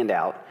on your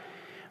handout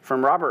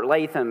from Robert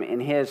Latham in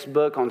his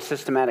book on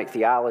systematic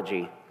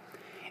theology.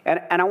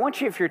 And I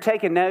want you, if you're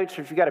taking notes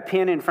or if you've got a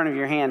pen in front of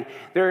your hand,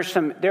 there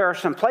are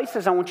some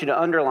places I want you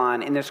to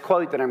underline in this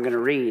quote that I'm going to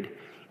read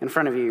in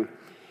front of you,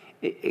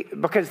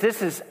 because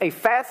this is a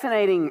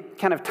fascinating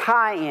kind of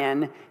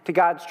tie-in to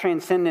God's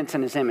transcendence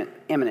and his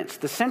immanence.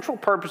 The central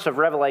purpose of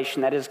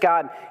revelation, that is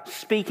God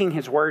speaking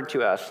his word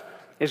to us,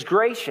 is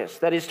gracious,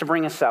 that is to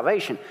bring us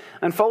salvation.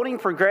 Unfolding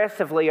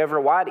progressively over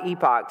wide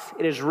epochs,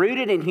 it is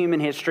rooted in human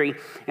history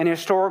and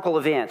historical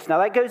events. Now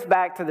that goes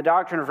back to the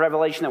doctrine of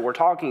revelation that we're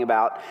talking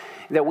about,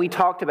 that we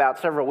talked about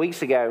several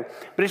weeks ago.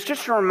 But it's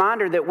just a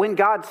reminder that when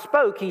God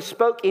spoke, he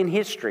spoke in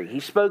history.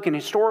 He spoke in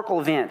historical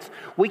events.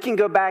 We can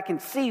go back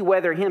and see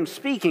whether him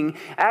speaking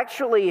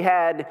actually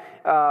had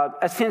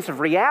a sense of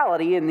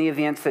reality in the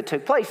events that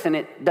took place, and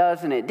it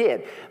does and it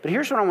did. But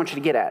here's what I want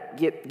you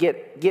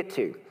to get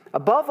to.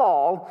 Above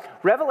all,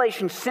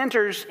 Revelation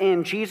centers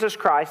in Jesus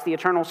Christ, the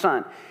eternal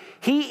Son.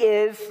 He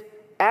is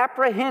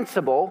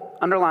apprehensible,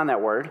 underline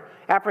that word,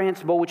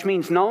 apprehensible, which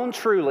means known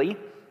truly,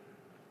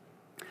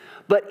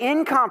 but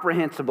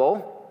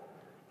incomprehensible,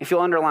 if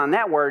you'll underline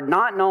that word,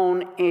 not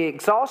known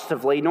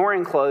exhaustively nor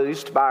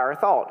enclosed by our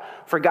thought.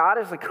 For God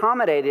has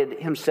accommodated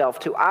himself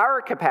to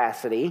our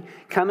capacity,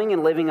 coming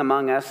and living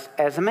among us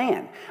as a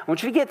man. I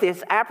want you to get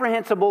this.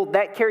 Apprehensible,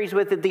 that carries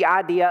with it the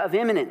idea of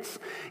immanence.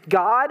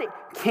 God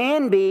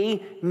can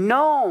be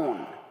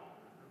known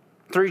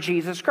through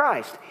Jesus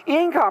Christ.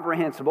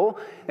 Incomprehensible,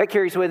 that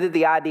carries with it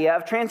the idea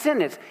of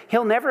transcendence.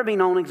 He'll never be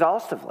known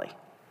exhaustively.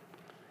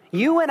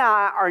 You and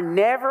I are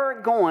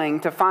never going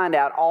to find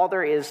out all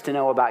there is to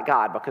know about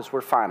God because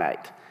we're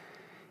finite.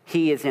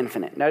 He is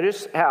infinite.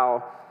 Notice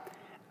how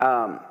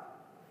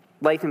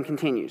Latham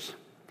continues.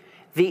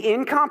 The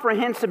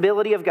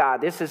incomprehensibility of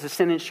God, this is a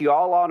sentence you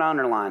all ought to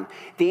underline.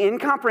 The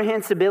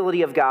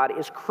incomprehensibility of God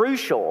is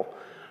crucial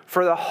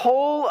for the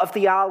whole of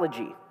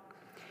theology.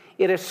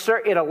 It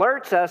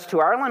alerts us to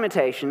our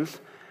limitations,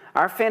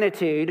 our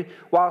finitude,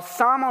 while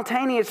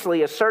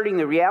simultaneously asserting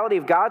the reality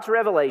of God's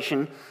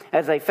revelation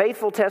as a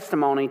faithful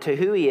testimony to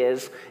who he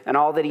is and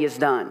all that he has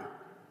done.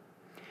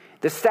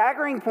 The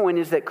staggering point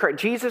is that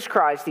Jesus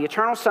Christ, the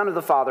eternal Son of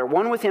the Father,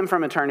 one with him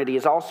from eternity,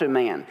 is also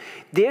man.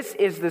 This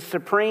is the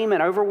supreme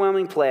and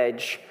overwhelming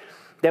pledge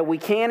that we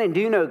can and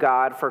do know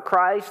God, for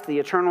Christ, the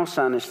eternal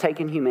Son, has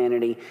taken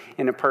humanity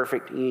in a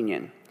perfect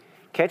union.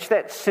 Catch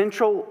that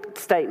central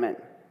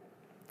statement.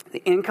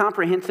 The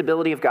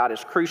incomprehensibility of God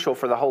is crucial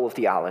for the whole of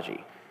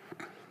theology.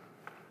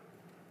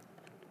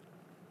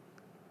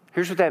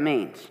 Here's what that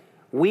means.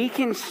 We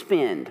can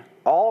spend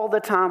all the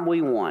time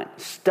we want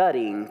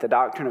studying the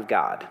doctrine of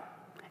God,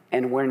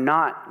 and we're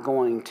not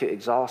going to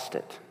exhaust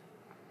it.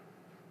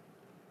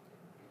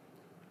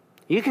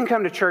 You can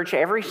come to church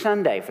every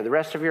Sunday for the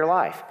rest of your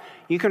life.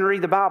 You can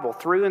read the Bible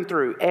through and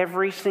through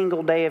every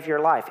single day of your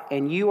life,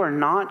 and you are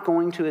not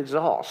going to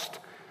exhaust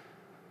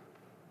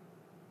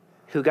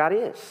who God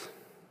is.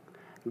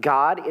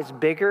 God is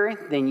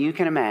bigger than you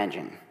can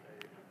imagine,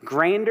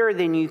 grander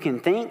than you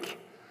can think.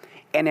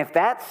 And if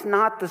that's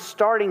not the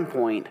starting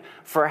point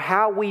for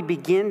how we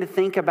begin to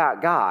think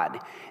about God,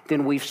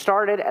 then we've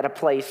started at a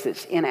place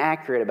that's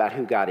inaccurate about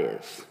who God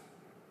is.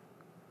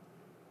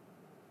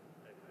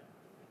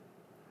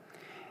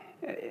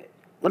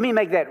 Let me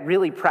make that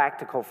really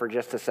practical for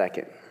just a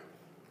second.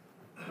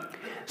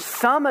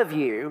 Some of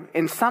you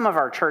and some of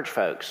our church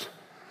folks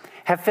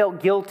have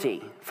felt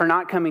guilty for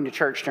not coming to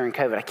church during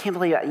COVID. I can't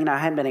believe I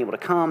hadn't been able to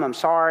come. I'm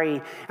sorry.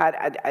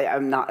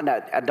 I've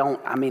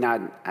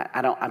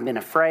been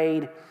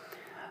afraid.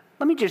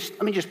 Let me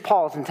just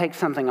pause and take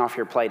something off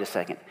your plate a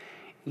second.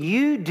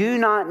 You do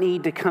not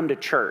need to come to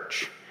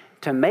church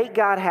to make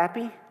God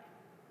happy,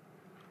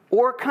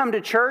 or come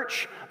to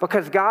church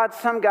because God's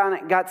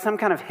got some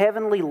kind of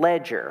heavenly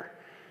ledger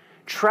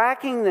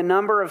tracking the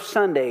number of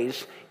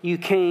Sundays you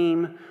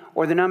came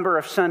or the number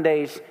of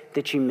Sundays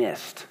that you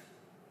missed.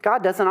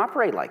 God doesn't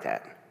operate like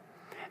that.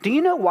 Do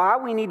you know why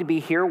we need to be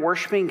here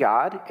worshiping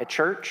God at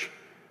church?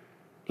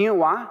 You know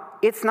why?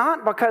 It's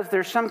not because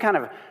there's some kind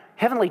of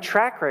heavenly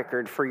track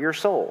record for your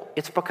soul.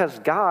 It's because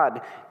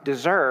God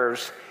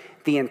deserves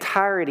the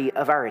entirety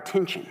of our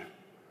attention.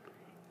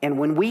 And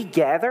when we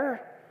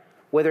gather,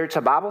 whether it's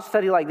a Bible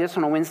study like this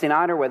on a Wednesday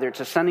night or whether it's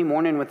a Sunday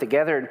morning with the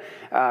gathered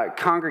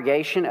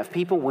congregation of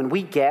people, when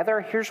we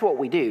gather, here's what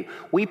we do.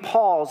 We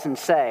pause and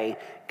say,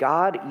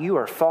 God, you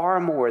are far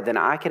more than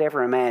I could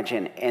ever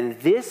imagine, and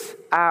this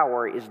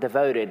hour is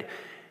devoted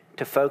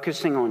to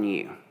focusing on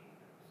you.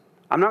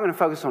 I'm not going to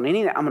focus on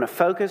anything. I'm going to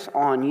focus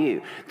on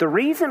you. The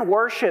reason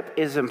worship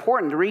is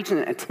important, the reason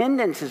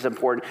attendance is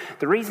important,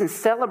 the reason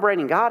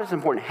celebrating God is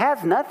important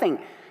has nothing,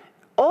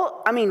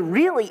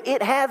 really,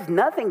 it has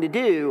nothing to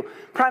do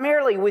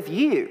primarily with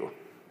you.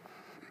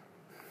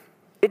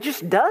 It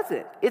just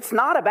doesn't. It's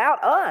not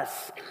about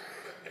us.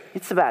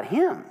 It's about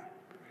Him.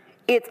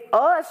 It's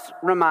us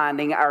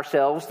reminding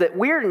ourselves that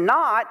we're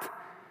not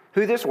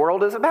who this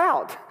world is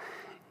about.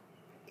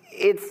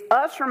 It's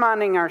us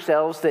reminding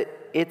ourselves that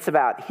it's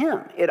about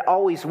Him. It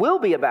always will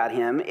be about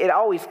Him. It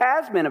always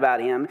has been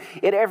about Him.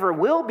 It ever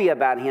will be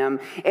about Him.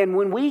 And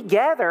when we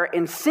gather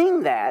and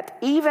sing that,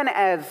 even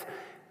as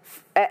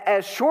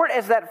short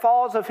as that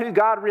falls of who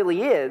God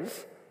really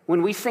is,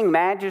 when we sing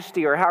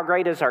Majesty or How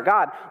Great Is Our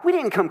God, we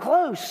didn't come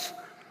close.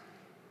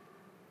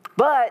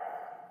 But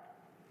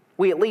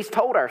we at least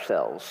told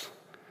ourselves,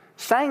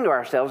 sang to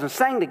ourselves and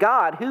sang to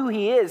God who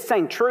He is,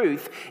 sang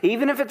truth.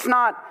 Even if it's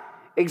not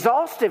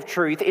exhaustive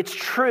truth, it's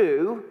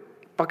true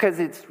because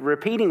it's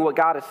repeating what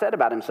God has said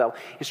about Himself.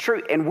 It's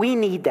true, and we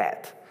need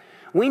that.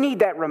 We need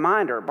that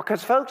reminder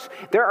because, folks,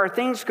 there are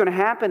things going to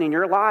happen in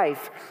your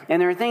life,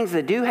 and there are things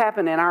that do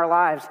happen in our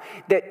lives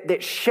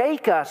that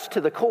shake us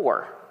to the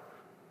core.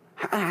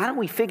 How do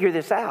we figure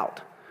this out?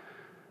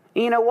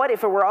 You know what?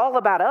 If it were all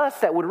about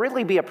us, that would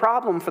really be a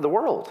problem for the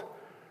world.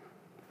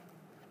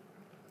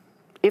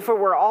 If it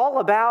were all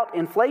about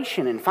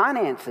inflation and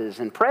finances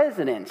and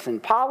presidents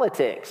and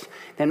politics,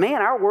 then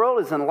man, our world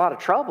is in a lot of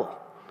trouble.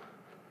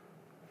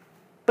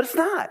 But it's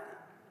not.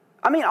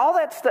 I mean, all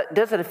that stuff,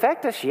 does it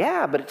affect us?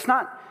 Yeah, but it's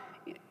not.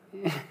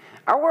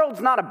 Our world's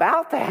not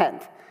about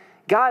that.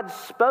 God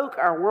spoke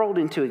our world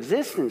into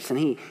existence, and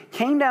He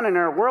came down in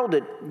our world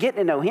to get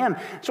to know Him.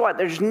 So what?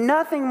 There's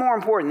nothing more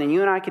important than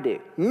you and I could do.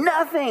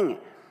 Nothing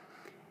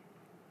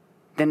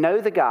than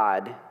know the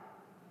God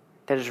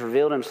that has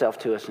revealed Himself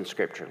to us in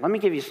Scripture. Let me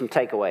give you some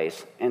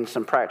takeaways and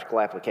some practical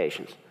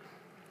applications.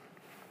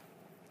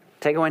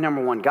 Takeaway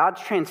number one,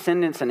 God's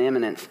transcendence and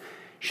immanence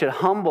should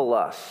humble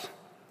us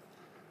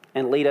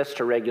and lead us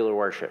to regular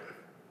worship.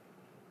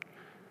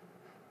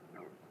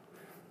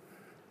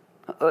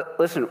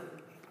 Listen,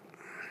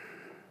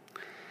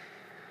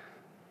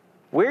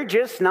 we're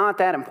just not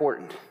that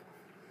important.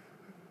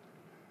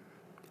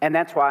 And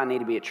that's why I need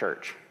to be at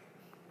church.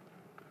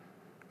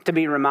 To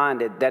be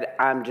reminded that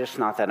I'm just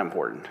not that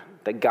important.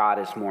 That God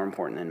is more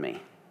important than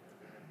me.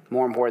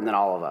 More important than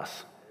all of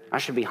us. I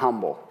should be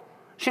humble.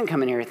 I shouldn't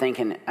come in here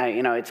thinking,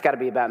 it's got to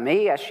be about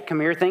me. I should come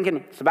here thinking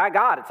it's about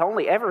God. It's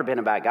only ever been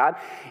about God.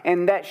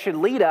 And that should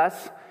lead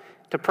us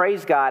to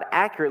praise God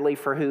accurately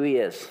for who He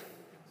is.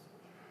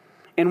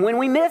 And when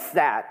we miss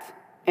that,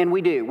 and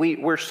we do,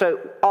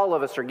 all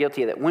of us are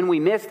guilty of that. When we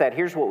miss that,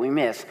 here's what we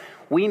miss.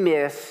 We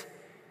miss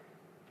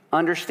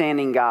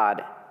understanding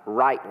God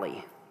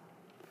rightly.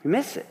 We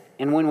miss it.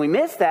 And when we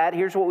miss that,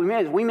 here's what we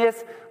miss. We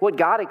miss what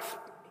God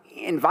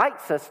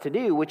invites us to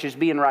do, which is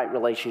be in right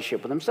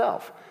relationship with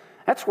Himself.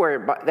 That's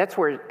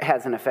where it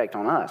has an effect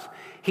on us.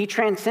 He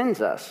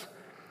transcends us.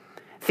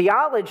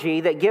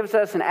 Theology that gives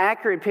us an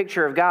accurate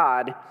picture of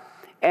God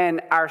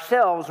and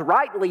ourselves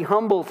rightly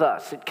humbles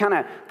us. It kind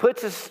of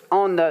puts us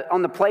on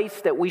the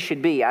place that we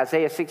should be.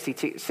 Isaiah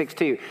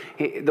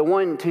 6:2. The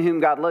one to whom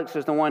God looks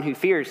is the one who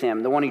fears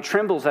Him, the one who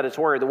trembles at His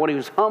word, the one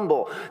who's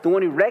humble, the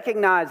one who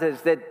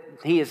recognizes that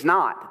He is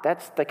not.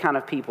 That's the kind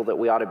of people that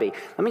we ought to be.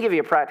 Let me give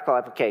you a practical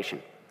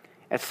application.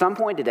 At some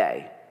point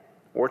today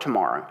or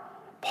tomorrow,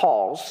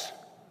 pause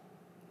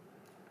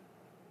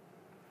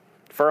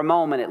for a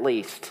moment at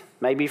least,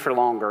 maybe for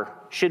longer,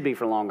 should be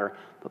for longer,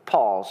 but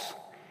pause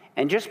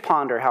and just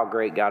ponder how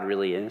great God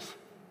really is.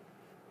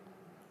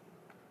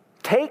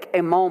 Take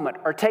a moment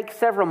or take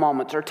several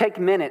moments or take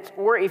minutes,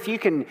 or if you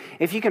can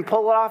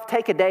pull it off,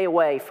 take a day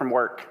away from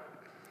work.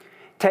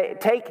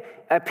 Take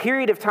a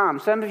period of time.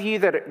 Some of you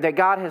that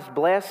God has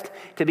blessed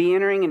to be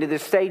entering into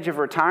this stage of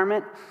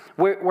retirement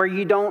where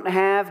you don't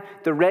have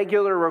the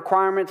regular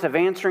requirements of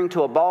answering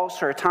to a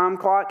boss or a time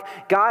clock.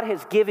 God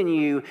has given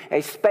you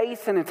a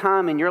space and a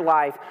time in your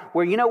life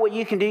where you know what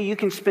you can do? You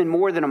can spend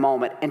more than a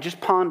moment and just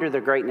ponder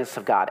the greatness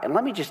of God. And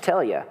let me just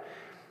tell you,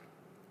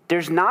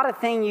 there's not a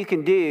thing you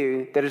can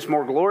do that is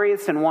more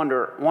glorious and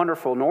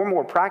wonderful nor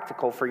more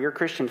practical for your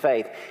Christian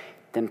faith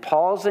than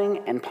pausing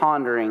and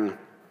pondering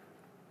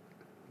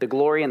the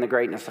glory and the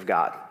greatness of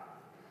God.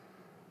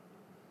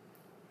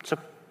 So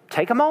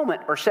take a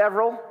moment or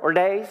several or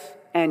days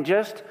and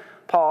just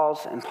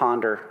pause and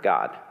ponder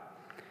God.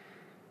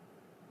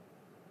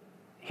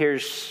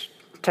 Here's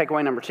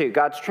takeaway number 2.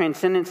 God's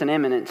transcendence and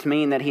immanence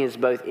mean that He is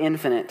both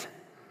infinite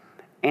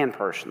and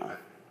personal.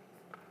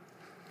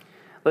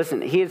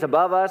 Listen, He is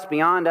above us,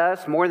 beyond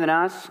us, more than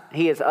us.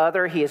 He is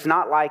other. He is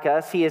not like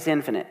us. He is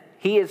infinite.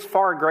 He is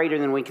far greater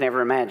than we can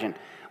ever imagine.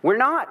 We're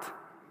not.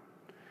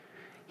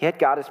 Yet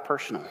God is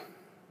personal.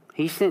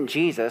 He sent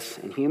Jesus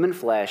in human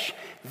flesh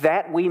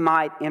that we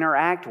might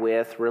interact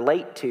with,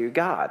 relate to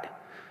God.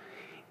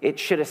 It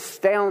should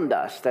astound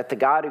us that the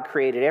God who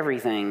created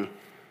everything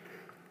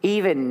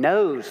even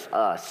knows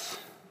us,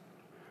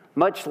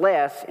 much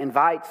less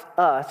invites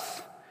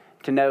us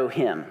to know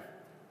Him.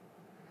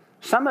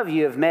 Some of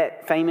you have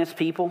met famous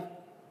people.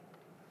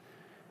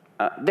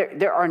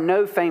 There are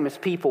no famous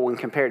people when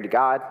compared to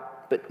God,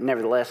 but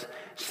nevertheless,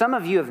 some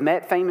of you have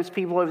met famous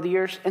people over the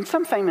years, and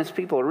some famous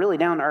people are really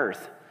down to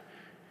earth.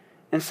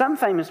 And some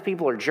famous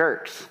people are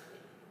jerks.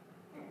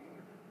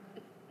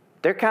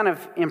 They're kind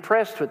of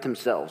impressed with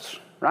themselves,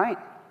 right?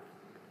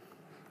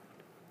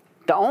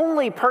 The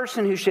only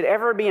person who should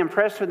ever be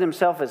impressed with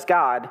himself is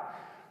God.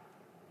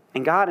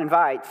 And God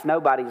invites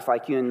nobodies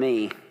like you and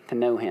me to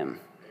know him.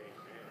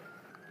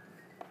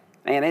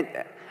 And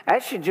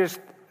that should just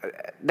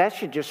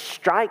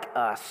strike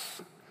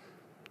us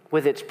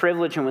with its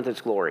privilege and with its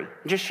glory.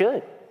 It just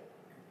should.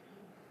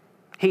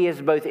 He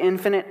is both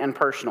infinite and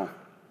personal.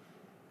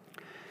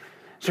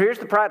 So here's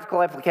the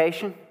practical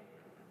application.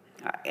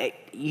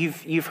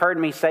 You've heard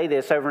me say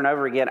this over and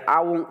over again. I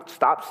won't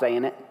stop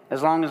saying it.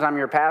 As long as I'm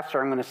your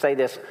pastor, I'm going to say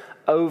this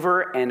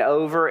over and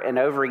over and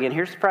over again.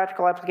 Here's the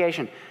practical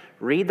application.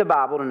 Read the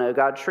Bible to know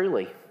God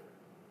truly.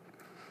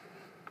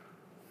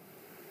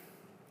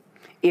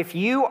 If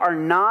you are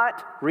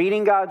not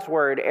reading God's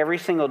Word every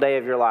single day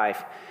of your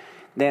life,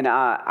 then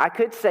I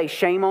could say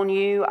shame on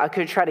you. I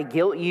could try to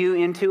guilt you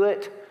into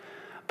it.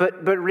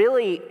 But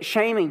really,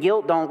 shame and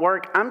guilt don't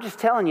work. I'm just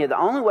telling you, the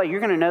only way you're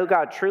going to know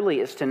God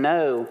truly is to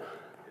know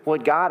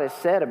what God has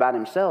said about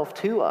himself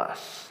to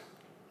us.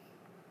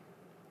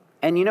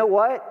 And you know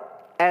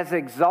what? As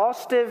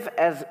exhaustive,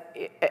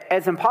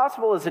 as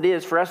impossible as it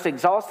is for us to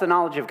exhaust the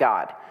knowledge of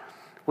God,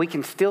 we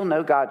can still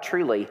know God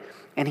truly.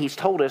 And he's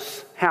told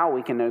us how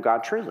we can know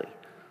God truly.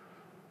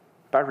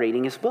 By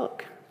reading his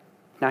book.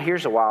 Now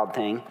here's a wild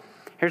thing.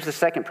 Here's the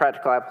second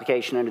practical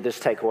application under this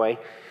takeaway.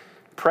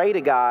 Pray to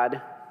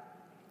God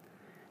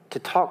to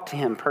talk to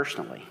him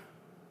personally.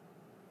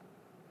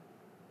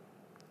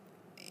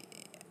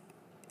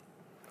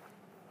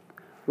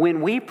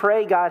 When we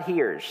pray, God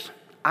hears.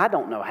 I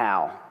don't know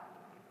how.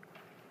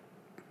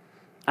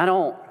 I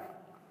don't.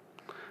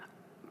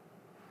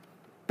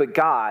 But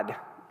God,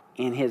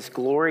 in his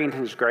glory and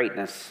his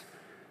greatness,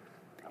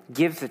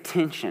 gives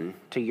attention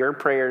to your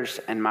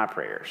prayers and my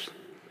prayers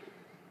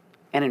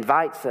and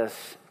invites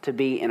us to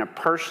be in a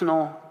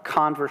personal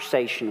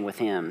conversation with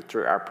him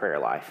through our prayer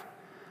life.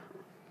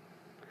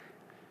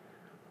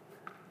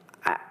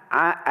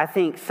 I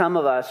think some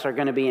of us are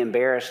going to be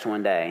embarrassed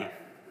one day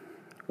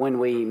when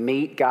we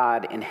meet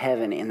God in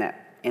heaven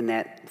in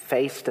that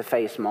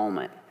face-to-face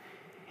moment.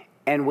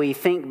 And we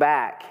think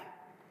back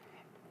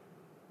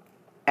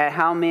at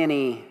how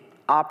many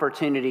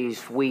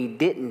opportunities we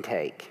didn't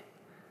take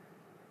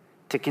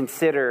to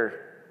consider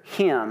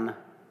him,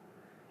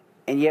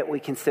 and yet we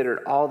considered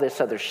all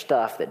this other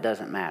stuff that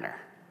doesn't matter.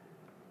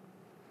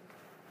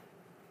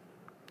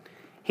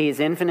 He is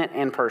infinite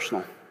and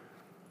personal.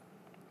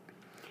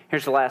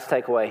 Here's the last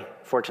takeaway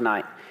for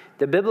tonight.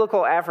 The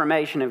biblical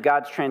affirmation of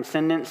God's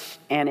transcendence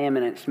and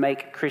immanence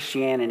make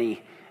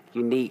Christianity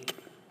unique.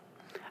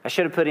 I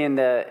should have put in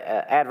the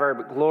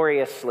adverb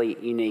gloriously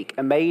unique,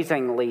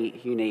 amazingly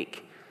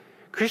unique.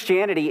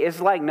 Christianity is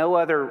like no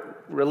other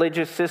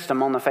religious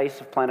system on the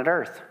face of planet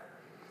Earth.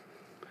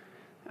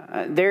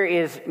 There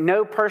is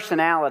no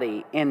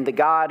personality in the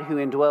God who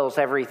indwells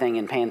everything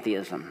in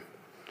pantheism.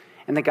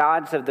 And the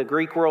gods of the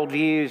Greek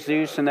worldview,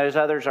 Zeus and those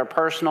others, are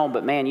personal,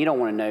 but man, you don't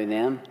want to know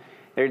them.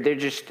 They're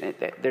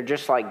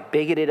just like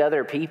bigoted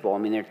other people. I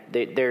mean,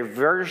 they're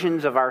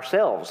versions of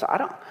ourselves. I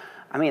don't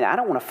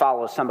want to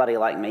follow somebody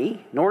like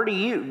me, nor do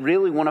you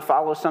really want to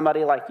follow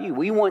somebody like you.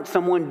 We want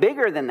someone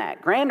bigger than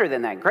that, grander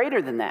than that,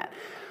 greater than that.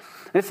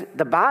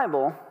 The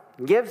Bible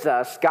gives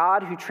us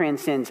God who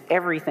transcends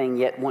everything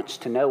yet wants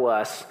to know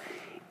us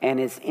and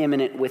is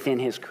immanent within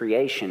his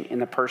creation in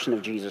the person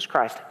of Jesus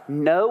Christ.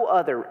 No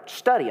other,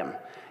 study them.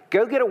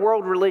 Go get a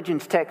world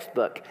religions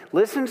textbook.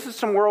 Listen to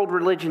some world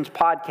religions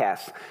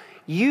podcasts.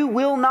 You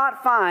will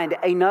not find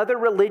another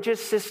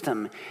religious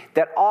system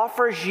that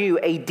offers you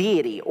a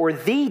deity or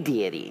the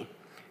deity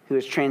who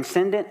is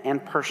transcendent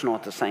and personal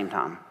at the same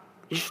time.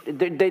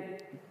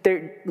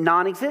 They're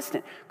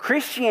non-existent.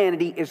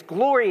 Christianity is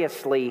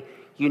gloriously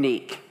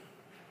unique.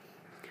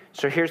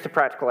 So here's the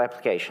practical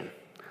application.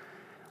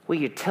 Will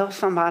you tell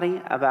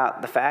somebody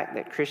about the fact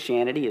that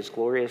Christianity is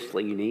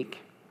gloriously unique?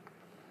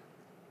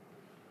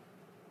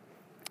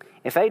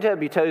 If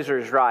A.W. Tozer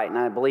is right, and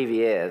I believe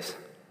he is,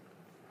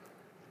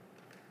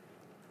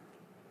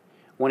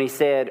 when he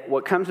said,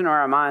 what comes into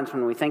our minds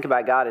when we think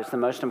about God is the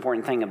most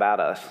important thing about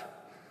us.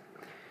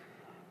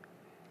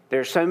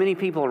 There are so many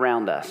people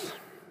around us,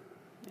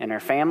 in our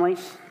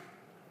families,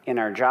 in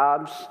our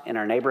jobs, in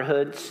our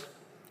neighborhoods,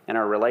 in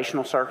our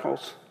relational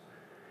circles,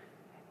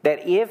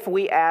 that if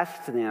we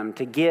asked them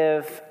to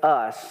give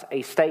us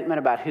a statement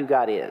about who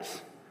God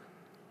is,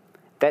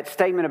 that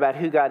statement about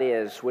who God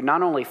is would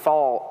not only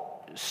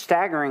fall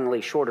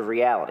staggeringly short of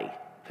reality,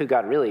 who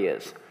God really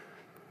is,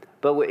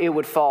 but it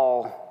would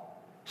fall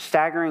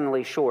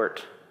staggeringly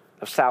short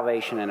of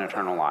salvation and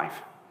eternal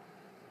life.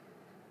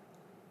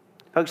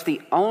 Folks, the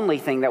only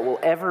thing that will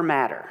ever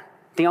matter,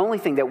 let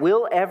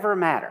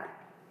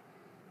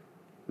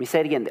me say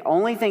it again, the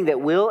only thing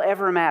that will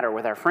ever matter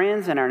with our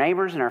friends and our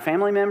neighbors and our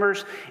family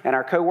members and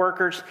our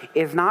coworkers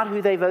is not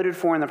who they voted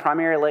for in the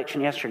primary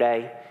election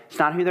yesterday. It's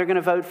not who they're going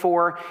to vote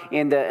for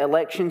in the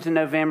elections in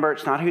November.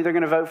 It's not who they're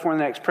going to vote for in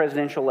the next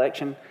presidential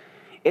election.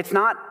 It's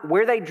not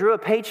where they drew a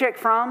paycheck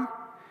from.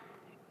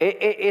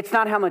 It's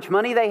not how much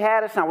money they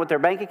had. It's not what their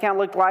bank account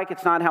looked like.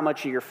 It's not how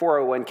much of your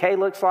 401k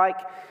looks like.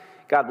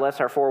 God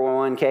bless our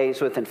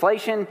 401ks with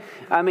inflation.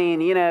 I mean,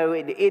 you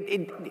know,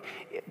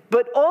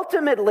 but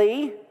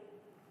ultimately,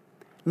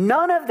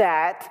 none of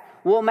that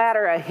will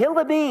matter a hill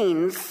of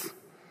beans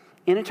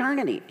in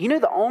eternity. You know,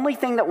 the only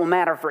thing that will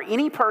matter for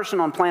any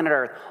person on planet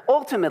Earth,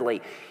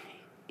 ultimately,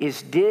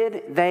 is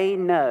did they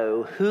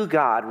know who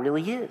God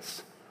really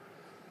is?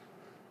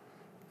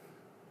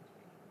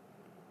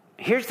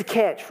 Here's the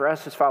catch for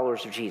us as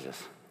followers of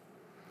Jesus.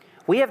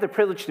 We have the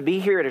privilege to be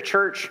here at a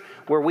church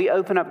where we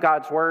open up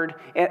God's Word.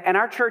 And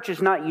our church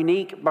is not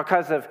unique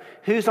because of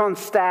who's on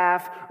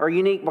staff or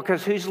unique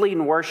because who's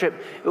leading worship.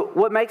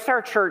 What makes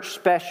our church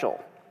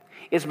special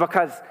is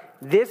because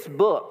this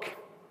book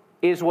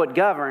is what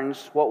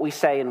governs what we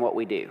say and what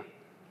we do.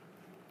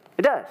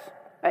 It does.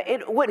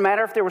 It wouldn't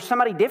matter if there was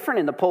somebody different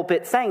in the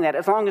pulpit saying that,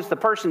 as long as the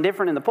person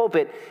different in the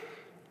pulpit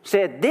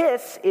said,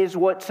 this is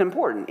what's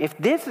important. If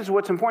this is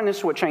what's important, this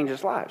is what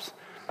changes lives.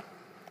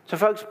 So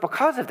folks,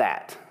 because of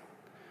that,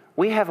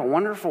 we have a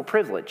wonderful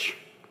privilege,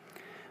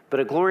 but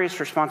a glorious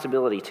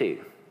responsibility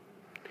too.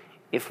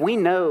 If we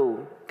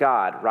know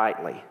God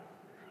rightly,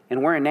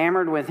 and we're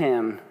enamored with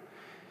Him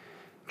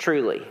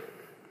truly,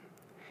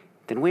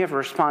 then we have a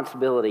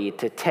responsibility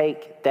to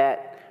take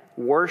that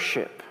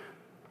worship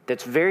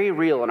that's very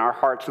real in our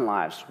hearts and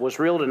lives, was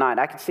real tonight.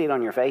 I could see it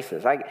on your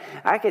faces.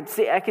 I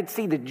could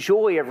see the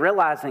joy of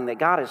realizing that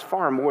God is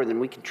far more than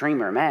we could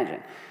dream or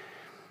imagine.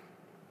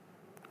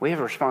 We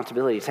have a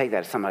responsibility to take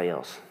that to somebody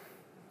else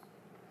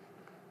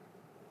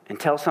and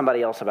tell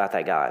somebody else about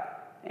that God.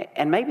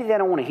 And maybe they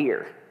don't want to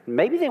hear.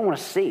 Maybe they want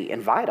to see.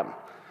 Invite them.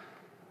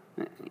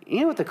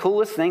 You know what the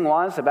coolest thing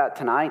was about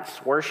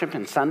tonight's worship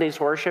and Sunday's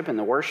worship and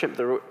the worship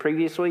the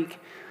previous week?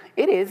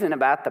 It isn't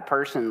about the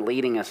person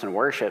leading us in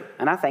worship.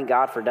 And I thank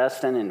God for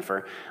Dustin and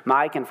for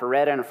Mike and for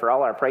Retta and for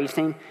all our praise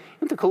team. You know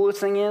what the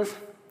coolest thing is?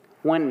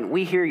 When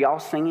we hear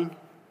y'all singing.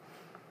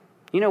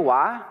 You know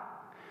why?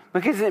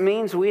 Because it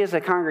means we as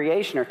a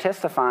congregation are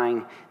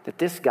testifying that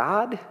this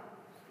God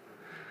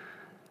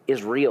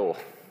is real.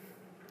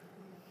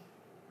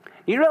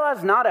 You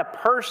realize not a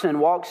person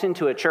walks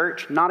into a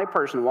church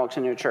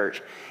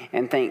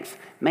and thinks,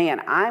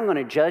 man, I'm going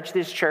to judge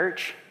this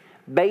church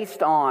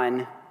based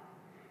on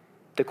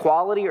the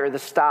quality or the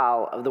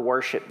style of the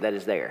worship that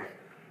is there.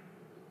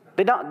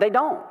 They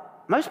don't.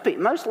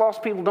 Most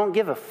lost people don't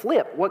give a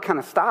flip what kind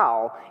of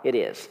style it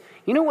is.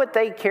 You know what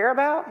they care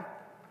about?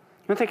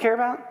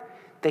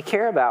 They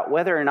care about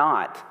whether or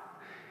not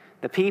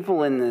the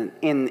people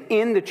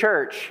in the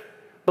church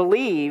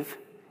believe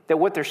that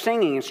what they're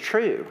singing is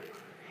true.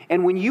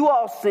 And when you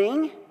all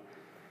sing,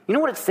 you know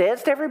what it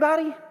says to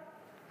everybody? It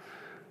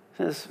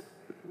says,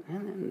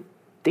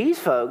 these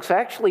folks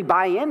actually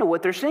buy into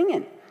what they're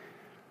singing.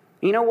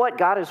 You know what?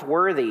 God is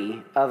worthy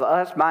of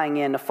us buying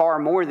into far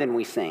more than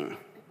we sing,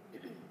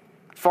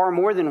 far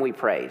more than we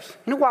praise.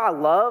 You know why I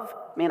love?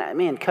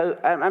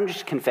 I'm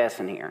just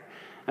confessing here.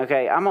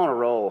 Okay, I'm on a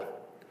roll.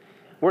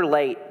 We're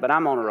late, but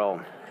I'm on a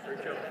roll.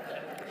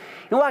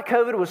 You know why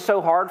COVID was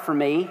so hard for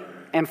me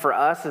and for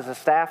us as a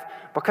staff?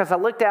 Because I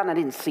looked out and I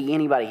didn't see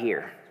anybody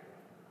here.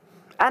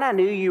 And I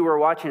knew you were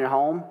watching at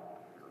home.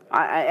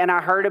 And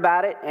I heard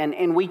about it,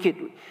 and we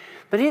could,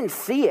 but I didn't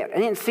see it. I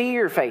didn't see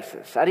your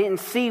faces. I didn't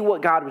see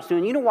what God was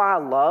doing. You know why I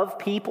love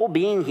people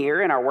being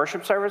here in our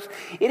worship service?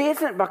 It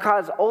isn't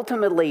because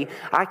ultimately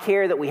I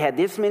care that we had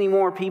this many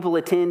more people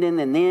attending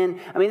than then.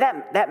 I mean,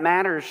 that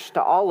matters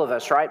to all of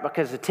us, right?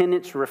 Because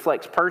attendance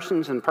reflects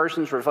persons, and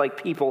persons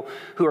reflect people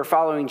who are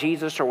following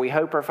Jesus, or we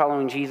hope are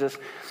following Jesus.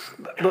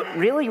 But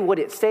really what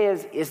it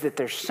says is that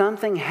there's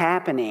something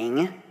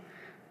happening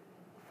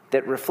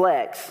that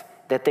reflects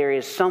that there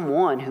is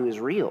someone who is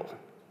real.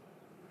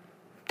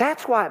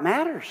 That's why it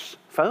matters,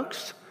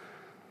 folks.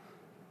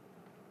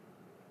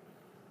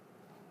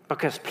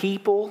 Because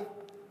people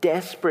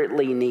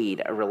desperately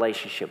need a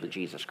relationship with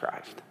Jesus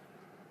Christ.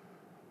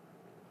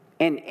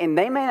 And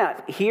they may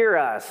not hear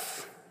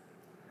us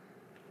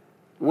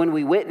when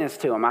we witness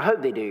to them. I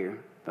hope they do.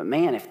 But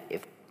man,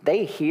 if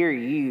they hear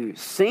you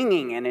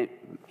singing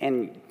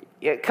and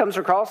it comes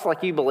across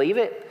like you believe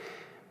it,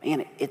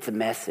 man, it's a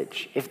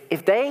message.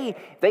 If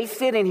they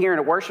sit in here in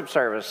a worship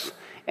service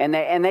and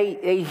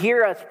they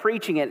hear us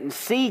preaching it and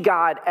see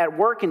God at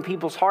work in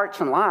people's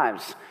hearts and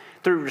lives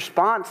through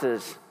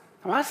responses,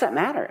 why does that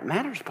matter? It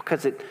matters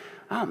because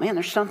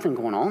there's something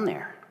going on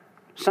there.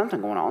 Something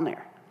going on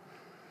there.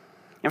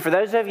 And for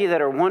those of you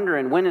that are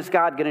wondering, when is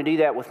God going to do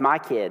that with my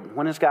kid?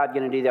 When is God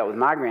going to do that with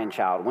my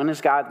grandchild? When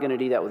is God going to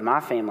do that with my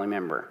family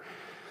member?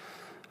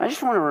 I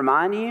just want to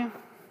remind you,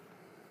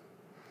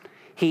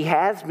 He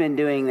has been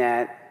doing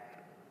that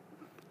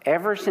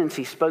ever since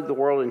He spoke the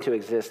world into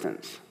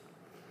existence.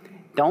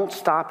 Don't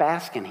stop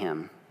asking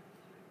Him.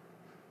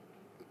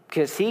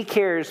 Because He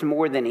cares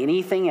more than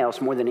anything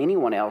else, more than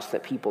anyone else,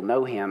 that people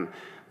know Him.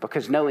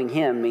 Because knowing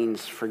Him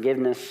means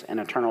forgiveness and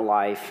eternal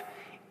life.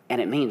 And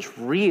it means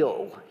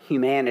real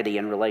humanity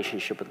and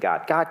relationship with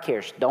God. God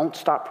cares. Don't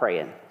stop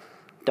praying.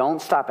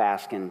 Don't stop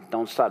asking.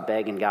 Don't stop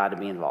begging God to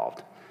be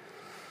involved.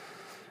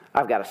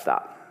 I've got to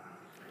stop.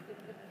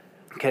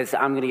 Because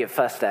I'm going to get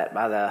fussed at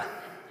by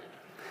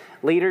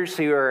leaders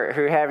who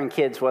are having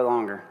kids way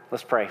longer.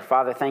 Let's pray.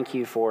 Father, thank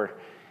you for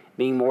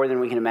being more than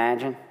we can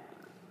imagine.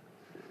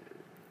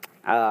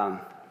 I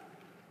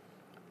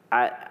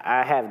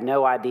have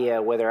no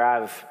idea whether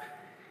I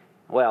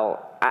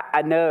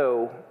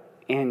know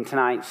in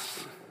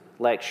tonight's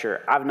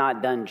lecture I've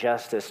not done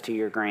justice to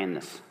your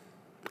grandness.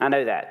 I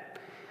know that.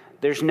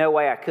 There's no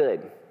way I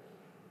could.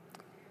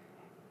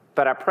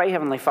 But I pray,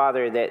 Heavenly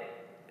Father, that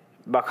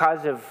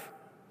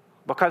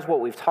because what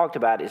we've talked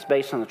about is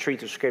based on the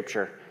truth of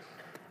Scripture,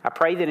 I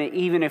pray that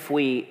even if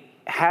we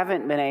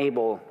haven't been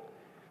able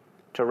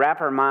to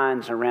wrap our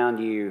minds around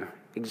you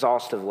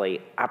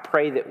exhaustively, I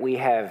pray that we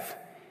have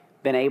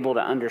been able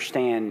to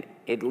understand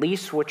at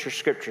least what your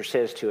Scripture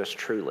says to us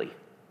truly.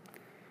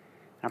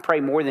 I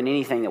pray more than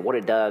anything that what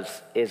it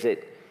does is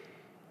it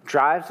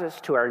drives us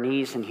to our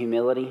knees in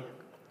humility.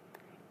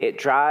 It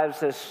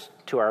drives us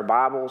to our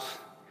Bibles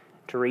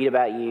to read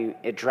about you.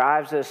 It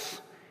drives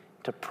us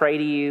to pray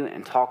to you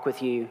and talk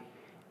with you.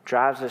 It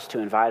drives us to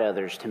invite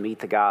others to meet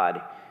the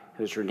God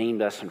who has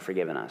redeemed us and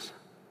forgiven us.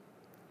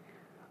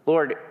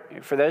 Lord,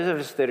 for those of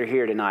us that are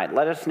here tonight,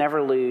 let us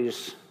never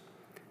lose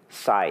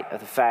sight of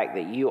the fact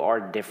that you are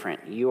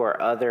different. You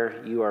are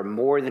other. You are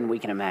more than we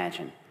can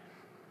imagine.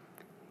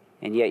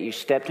 And yet you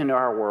stepped into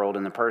our world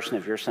in the person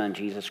of your Son,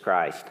 Jesus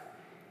Christ,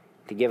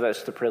 to give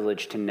us the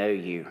privilege to know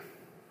you.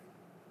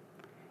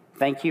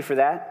 Thank you for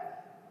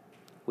that.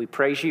 We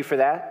praise you for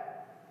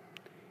that.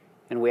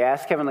 And we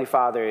ask, Heavenly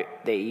Father,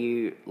 that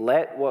you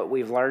let what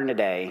we've learned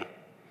today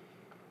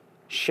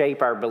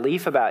shape our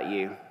belief about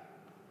you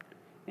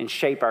and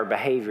shape our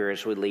behavior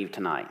as we leave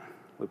tonight.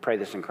 We pray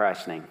this in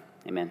Christ's name.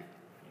 Amen.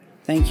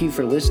 Thank you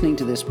for listening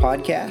to this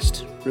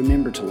podcast.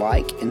 Remember to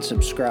like and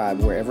subscribe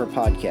wherever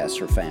podcasts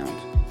are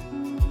found.